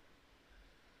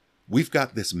 We've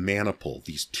got this maniple,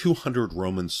 these 200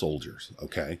 Roman soldiers,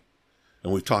 okay?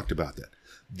 And we've talked about that.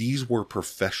 These were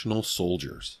professional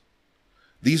soldiers.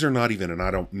 These are not even, and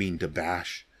I don't mean to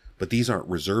bash, but these aren't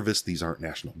reservists, these aren't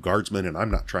National Guardsmen, and I'm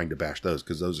not trying to bash those,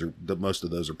 because most of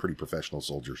those are pretty professional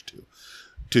soldiers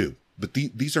too. But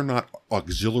these are not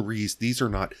auxiliaries, these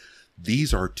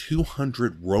are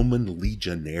 200 Roman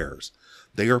legionnaires.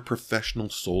 They are professional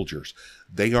soldiers.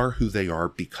 They are who they are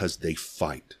because they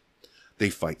fight. They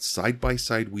fight side by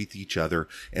side with each other,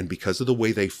 and because of the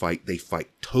way they fight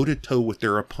toe-to-toe with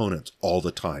their opponents all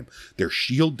the time. They're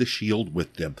shield to shield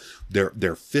with them.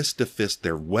 They're fist to fist.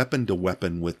 They're weapon to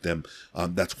weapon with them.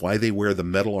 That's why they wear the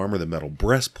metal armor, the metal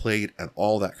breastplate, and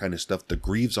all that kind of stuff. The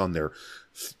greaves on their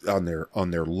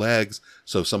legs,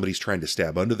 so if somebody's trying to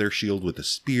stab under their shield with a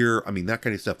spear, I mean, that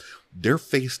kind of stuff. They're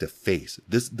face to face.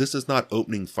 This is not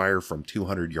opening fire from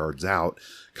 200 yards out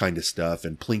kind of stuff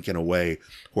and plinking away,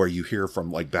 where you hear from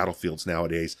like battlefields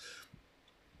nowadays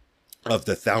of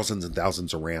the thousands and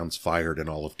thousands of rounds fired and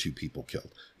all of 2 people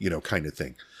killed, kind of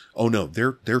thing. Oh no,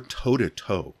 they're toe to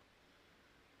toe.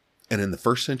 And in the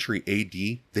 1st century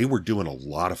AD, they were doing a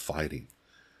lot of fighting.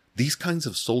 These kinds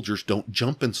of soldiers don't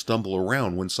jump and stumble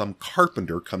around when some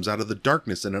carpenter comes out of the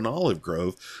darkness in an olive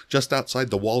grove just outside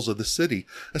the walls of the city,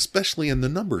 especially in the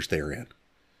numbers they're in.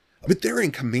 I mean, they're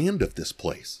in command of this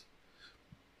place.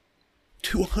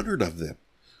 200 of them.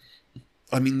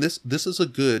 I mean, this is a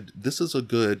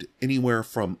good anywhere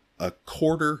from a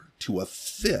quarter to a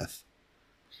fifth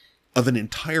of an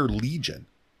entire legion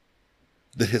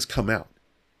that has come out.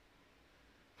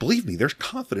 Believe me, there's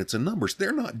confidence in numbers.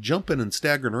 They're not jumping and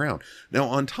staggering around. Now,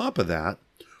 on top of that,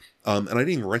 and I didn't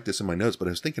even write this in my notes, but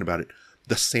I was thinking about it.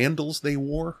 The sandals they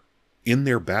wore in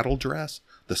their battle dress,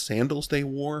 they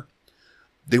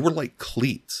were like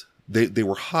cleats. They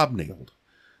were hobnailed.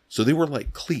 So they were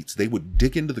like cleats. They would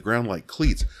dig into the ground like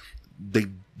cleats. They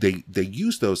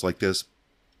used those like this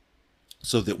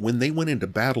so that when they went into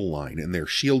battle line and they're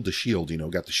shield to shield,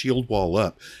 got the shield wall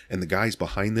up and the guys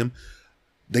behind them,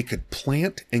 they could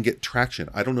plant and get traction.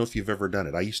 I don't know if you've ever done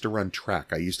it. I used to run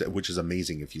track. Which is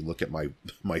amazing if you look at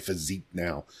my physique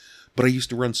now. But I used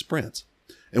to run sprints.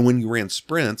 And when you ran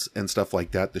sprints and stuff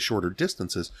like that, the shorter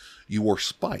distances, you wore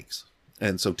spikes.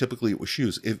 And so typically it was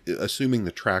shoes. Assuming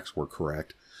the tracks were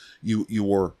correct, you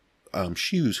wore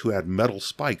shoes who had metal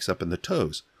spikes up in the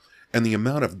toes. And the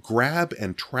amount of grab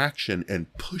and traction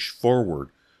and push forward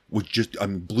which just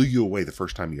blew you away the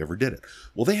first time you ever did it.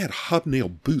 Well, they had hobnail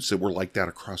boots that were like that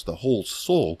across the whole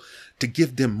sole to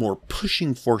give them more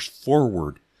pushing force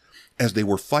forward as they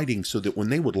were fighting, so that when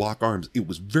they would lock arms, it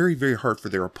was very, very hard for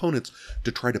their opponents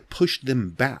to try to push them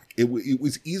back. It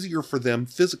was easier for them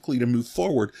physically to move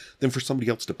forward than for somebody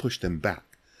else to push them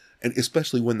back. And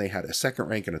especially when they had a 2nd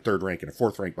rank and a 3rd rank and a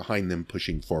 4th rank behind them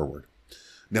pushing forward.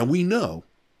 Now we know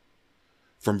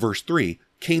from verse 3,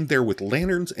 came there with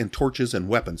lanterns and torches and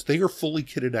weapons. They are fully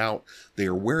kitted out. They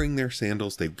are wearing their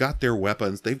sandals. They've got their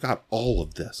weapons. They've got all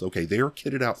of this. Okay, they are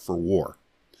kitted out for war.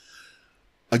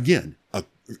 Again,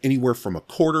 anywhere from a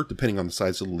quarter, depending on the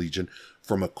size of the legion,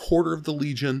 from a quarter of the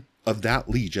legion, of that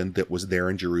legion that was there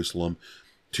in Jerusalem,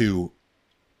 to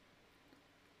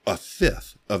a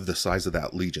fifth of the size of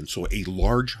that legion. So a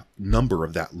large number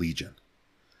of that legion.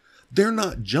 They're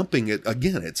not jumping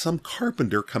at some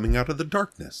carpenter coming out of the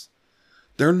darkness.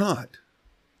 They're not.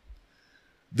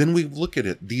 Then we look at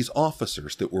it, these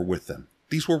officers that were with them.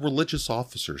 These were religious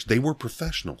officers. They were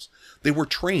professionals. They were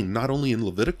trained not only in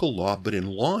Levitical law, but in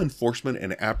law enforcement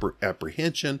and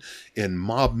apprehension, in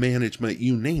mob management,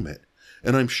 you name it.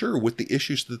 And I'm sure with the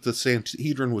issues that the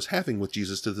Sanhedrin was having with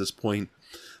Jesus to this point,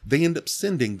 they end up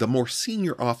sending the more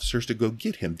senior officers to go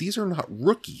get him. These are not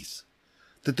rookies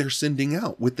that they're sending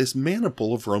out with this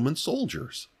maniple of Roman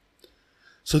soldiers.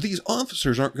 So these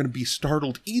officers aren't going to be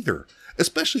startled either,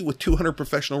 especially with 200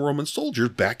 professional Roman soldiers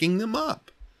backing them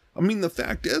up. I mean, the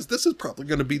fact is, this is probably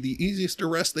going to be the easiest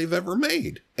arrest they've ever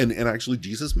made. And actually,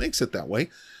 Jesus makes it that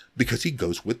way because he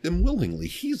goes with them willingly.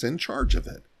 He's in charge of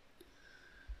it.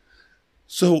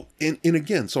 So, and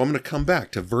again, so I'm going to come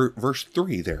back to verse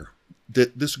 3 there.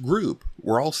 That this group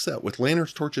were all set with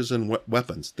lanterns, torches, and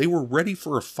weapons. They were ready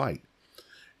for a fight.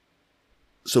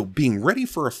 So being ready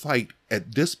for a fight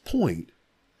at this point,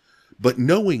 but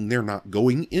knowing they're not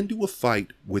going into a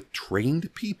fight with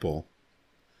trained people,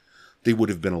 they would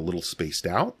have been a little spaced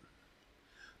out.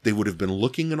 They would have been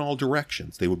looking in all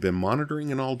directions. They would have been monitoring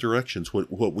in all directions,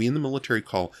 what we in the military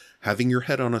call having your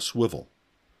head on a swivel.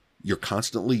 You're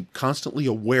constantly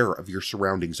aware of your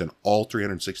surroundings in all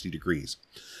 360 degrees.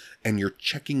 And you're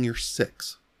checking your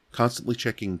six, constantly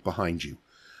checking behind you.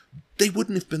 They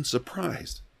wouldn't have been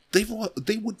surprised. They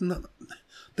wouldn't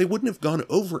have gone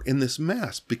over in this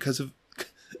mass because of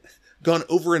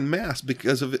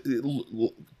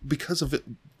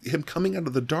him coming out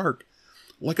of the dark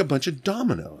like a bunch of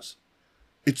dominoes.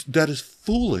 That is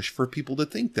foolish for people to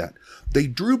think that. They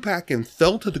drew back and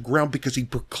fell to the ground because he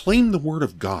proclaimed the word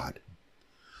of God.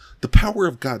 The power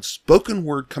of God's spoken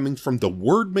word coming from the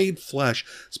word made flesh,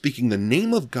 speaking the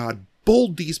name of God,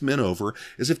 bowled these men over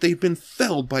as if they'd been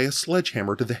felled by a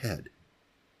sledgehammer to the head.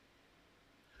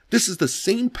 This is the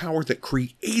same power that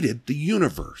created the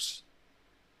universe.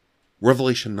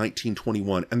 Revelation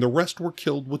 19:21, and the rest were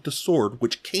killed with the sword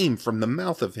which came from the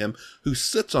mouth of him who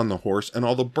sits on the horse, and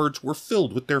all the birds were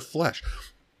filled with their flesh.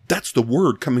 That's the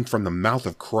word coming from the mouth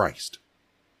of Christ.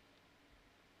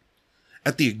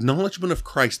 At the acknowledgement of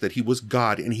Christ that he was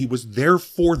God and he was there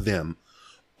for them,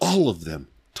 all of them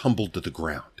tumbled to the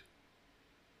ground.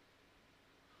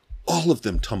 All of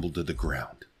them tumbled to the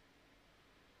ground.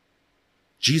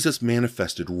 Jesus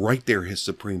manifested right there his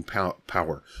supreme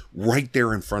power, right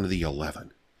there in front of the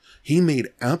 11. He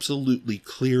made absolutely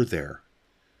clear there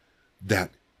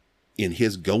that in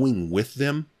his going with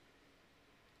them,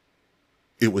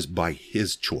 it was by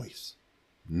his choice,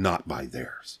 not by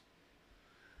theirs.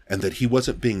 And that he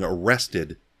wasn't being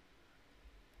arrested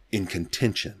in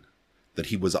contention, that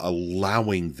he was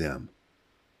allowing them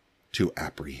to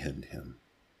apprehend him.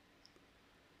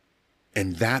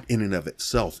 And that in and of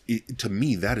itself, to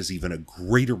me, that is even a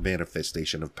greater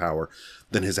manifestation of power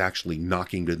than his actually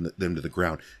knocking them to the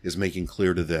ground, is making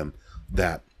clear to them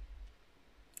that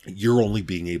you're only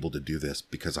being able to do this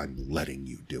because I'm letting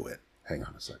you do it. Hang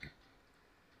on a second.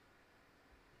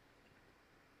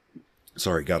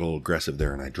 Sorry, got a little aggressive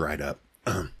there and I dried up.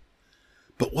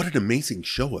 But what an amazing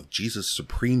show of Jesus'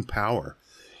 supreme power.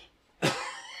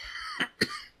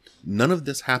 None of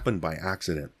this happened by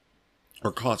accident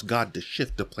or caused God to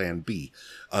shift to plan B.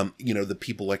 The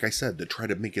people, like I said, that try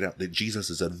to make it out that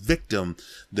Jesus is a victim,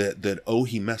 that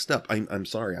he messed up. I'm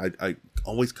sorry. I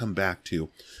always come back to,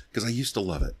 because I used to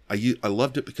love it. I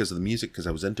loved it because of the music, because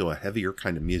I was into a heavier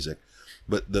kind of music.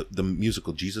 But the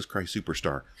musical Jesus Christ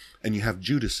Superstar, and you have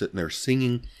Judas sitting there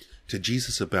singing to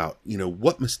Jesus about,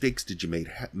 what mistakes did you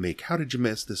make? How did you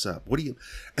mess this up?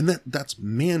 And that's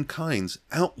mankind's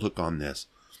outlook on this,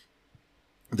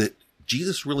 that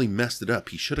Jesus really messed it up.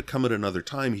 He should have come at another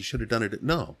time. He should have done it.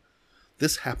 No,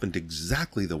 this happened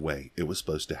exactly the way it was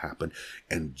supposed to happen.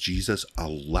 And Jesus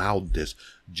allowed this.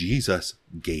 Jesus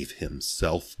gave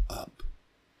himself up.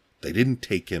 They didn't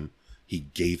take him. He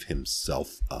gave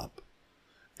himself up.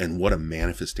 And what a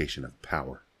manifestation of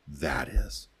power that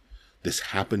is. This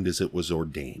happened as it was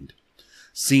ordained.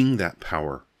 Seeing that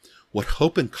power, what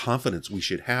hope and confidence we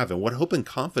should have, and what hope and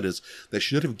confidence that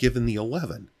should have given the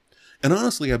 11. And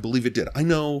honestly, I believe it did. I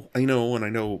know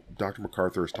Dr.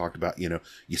 MacArthur has talked about,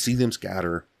 you see them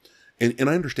scatter, and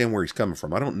I understand where he's coming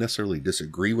from. I don't necessarily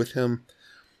disagree with him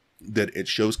that it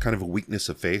shows kind of a weakness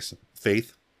of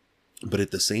faith, but at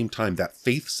the same time, that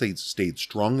faith stayed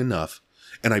strong enough,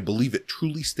 and I believe it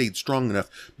truly stayed strong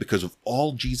enough because of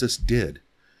all Jesus did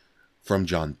from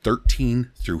John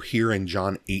 13 through here in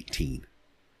John 18,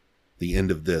 the end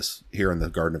of this here in the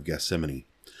Garden of Gethsemane.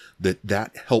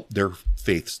 That helped their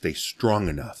faith stay strong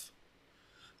enough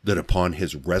that upon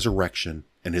his resurrection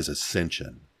and his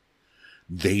ascension,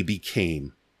 they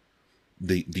became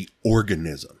the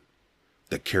organism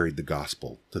that carried the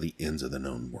gospel to the ends of the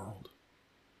known world.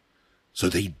 So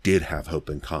they did have hope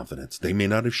and confidence. They may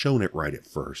not have shown it right at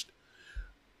first,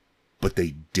 but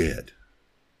they did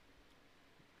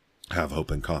have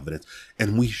hope and confidence.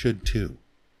 And we should too.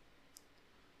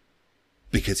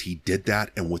 Because he did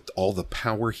that, and with all the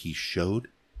power he showed,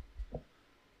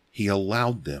 he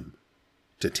allowed them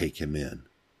to take him in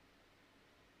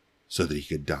so that he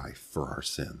could die for our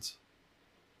sins.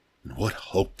 And what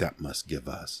hope that must give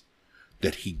us,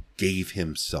 that he gave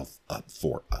himself up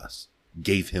for us.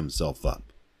 Gave himself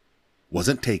up.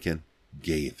 Wasn't taken,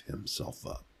 gave himself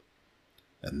up.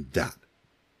 And that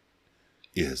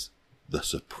is the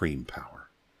supreme power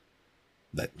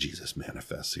that Jesus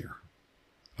manifests here.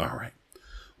 All right.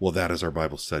 Well, that is our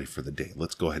Bible study for the day.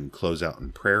 Let's go ahead and close out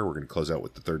in prayer. We're going to close out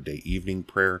with the third day evening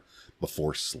prayer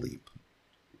before sleep.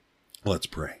 Let's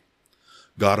pray.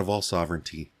 God of all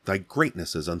sovereignty, thy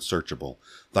greatness is unsearchable,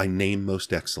 thy name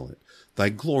most excellent, thy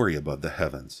glory above the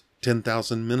heavens.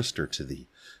 10,000 minister to thee.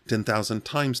 10,000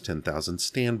 times 10,000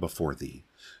 stand before thee.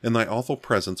 In thy awful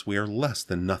presence we are less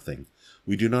than nothing.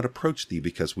 We do not approach thee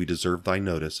because we deserve thy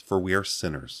notice, for we are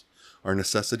sinners. Our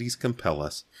necessities compel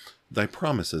us. Thy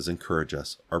promises encourage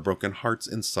us. Our broken hearts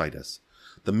incite us.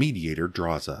 The mediator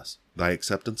draws us. Thy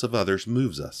acceptance of others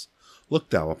moves us. Look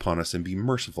thou upon us and be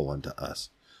merciful unto us.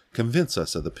 Convince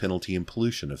us of the penalty and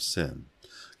pollution of sin.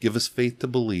 Give us faith to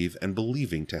believe, and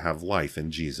believing to have life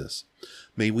in Jesus.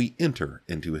 May we enter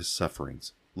into his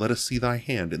sufferings. Let us see thy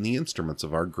hand in the instruments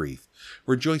of our grief,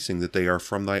 rejoicing that they are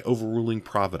from thy overruling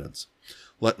providence.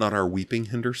 Let not our weeping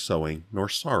hinder sowing, nor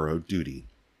sorrow duty.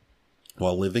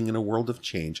 While living in a world of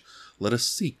change, let us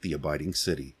seek the abiding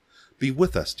city. Be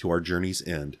with us to our journey's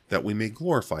end, that we may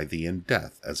glorify thee in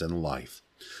death as in life.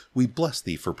 We bless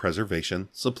thee for preservation,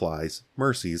 supplies,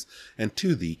 mercies, and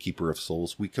to thee, keeper of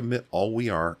souls, we commit all we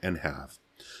are and have.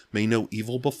 May no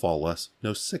evil befall us,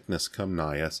 no sickness come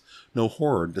nigh us, no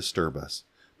horror disturb us.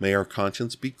 May our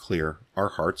conscience be clear, our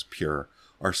hearts pure,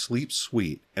 our sleep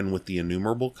sweet, and with the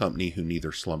innumerable company who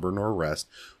neither slumber nor rest,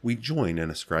 we join in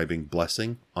ascribing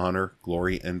blessing, honor,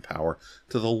 glory, and power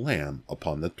to the Lamb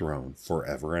upon the throne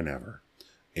forever and ever.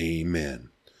 Amen.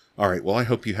 All right, well, I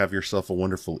hope you have yourself a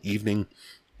wonderful evening.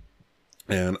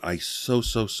 And I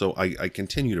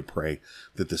continue to pray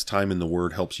that this time in the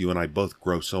Word helps you and I both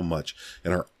grow so much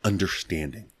in our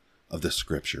understanding of the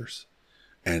Scriptures.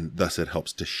 And thus it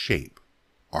helps to shape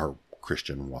our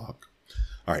Christian walk.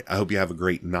 All right, I hope you have a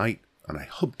great night, and I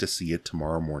hope to see you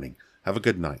tomorrow morning. Have a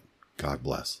good night. God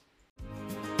bless.